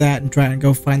pick up with that and try and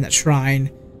go find that shrine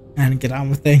and get on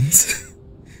with things.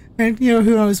 And you know,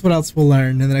 who knows what else we'll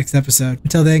learn in the next episode.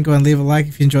 Until then, go and leave a like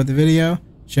if you enjoyed the video,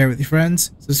 share it with your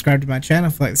friends, subscribe to my channel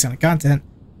if you like this kind of content,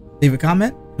 leave a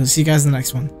comment, and we'll see you guys in the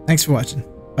next one. Thanks for watching.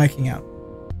 Viking out.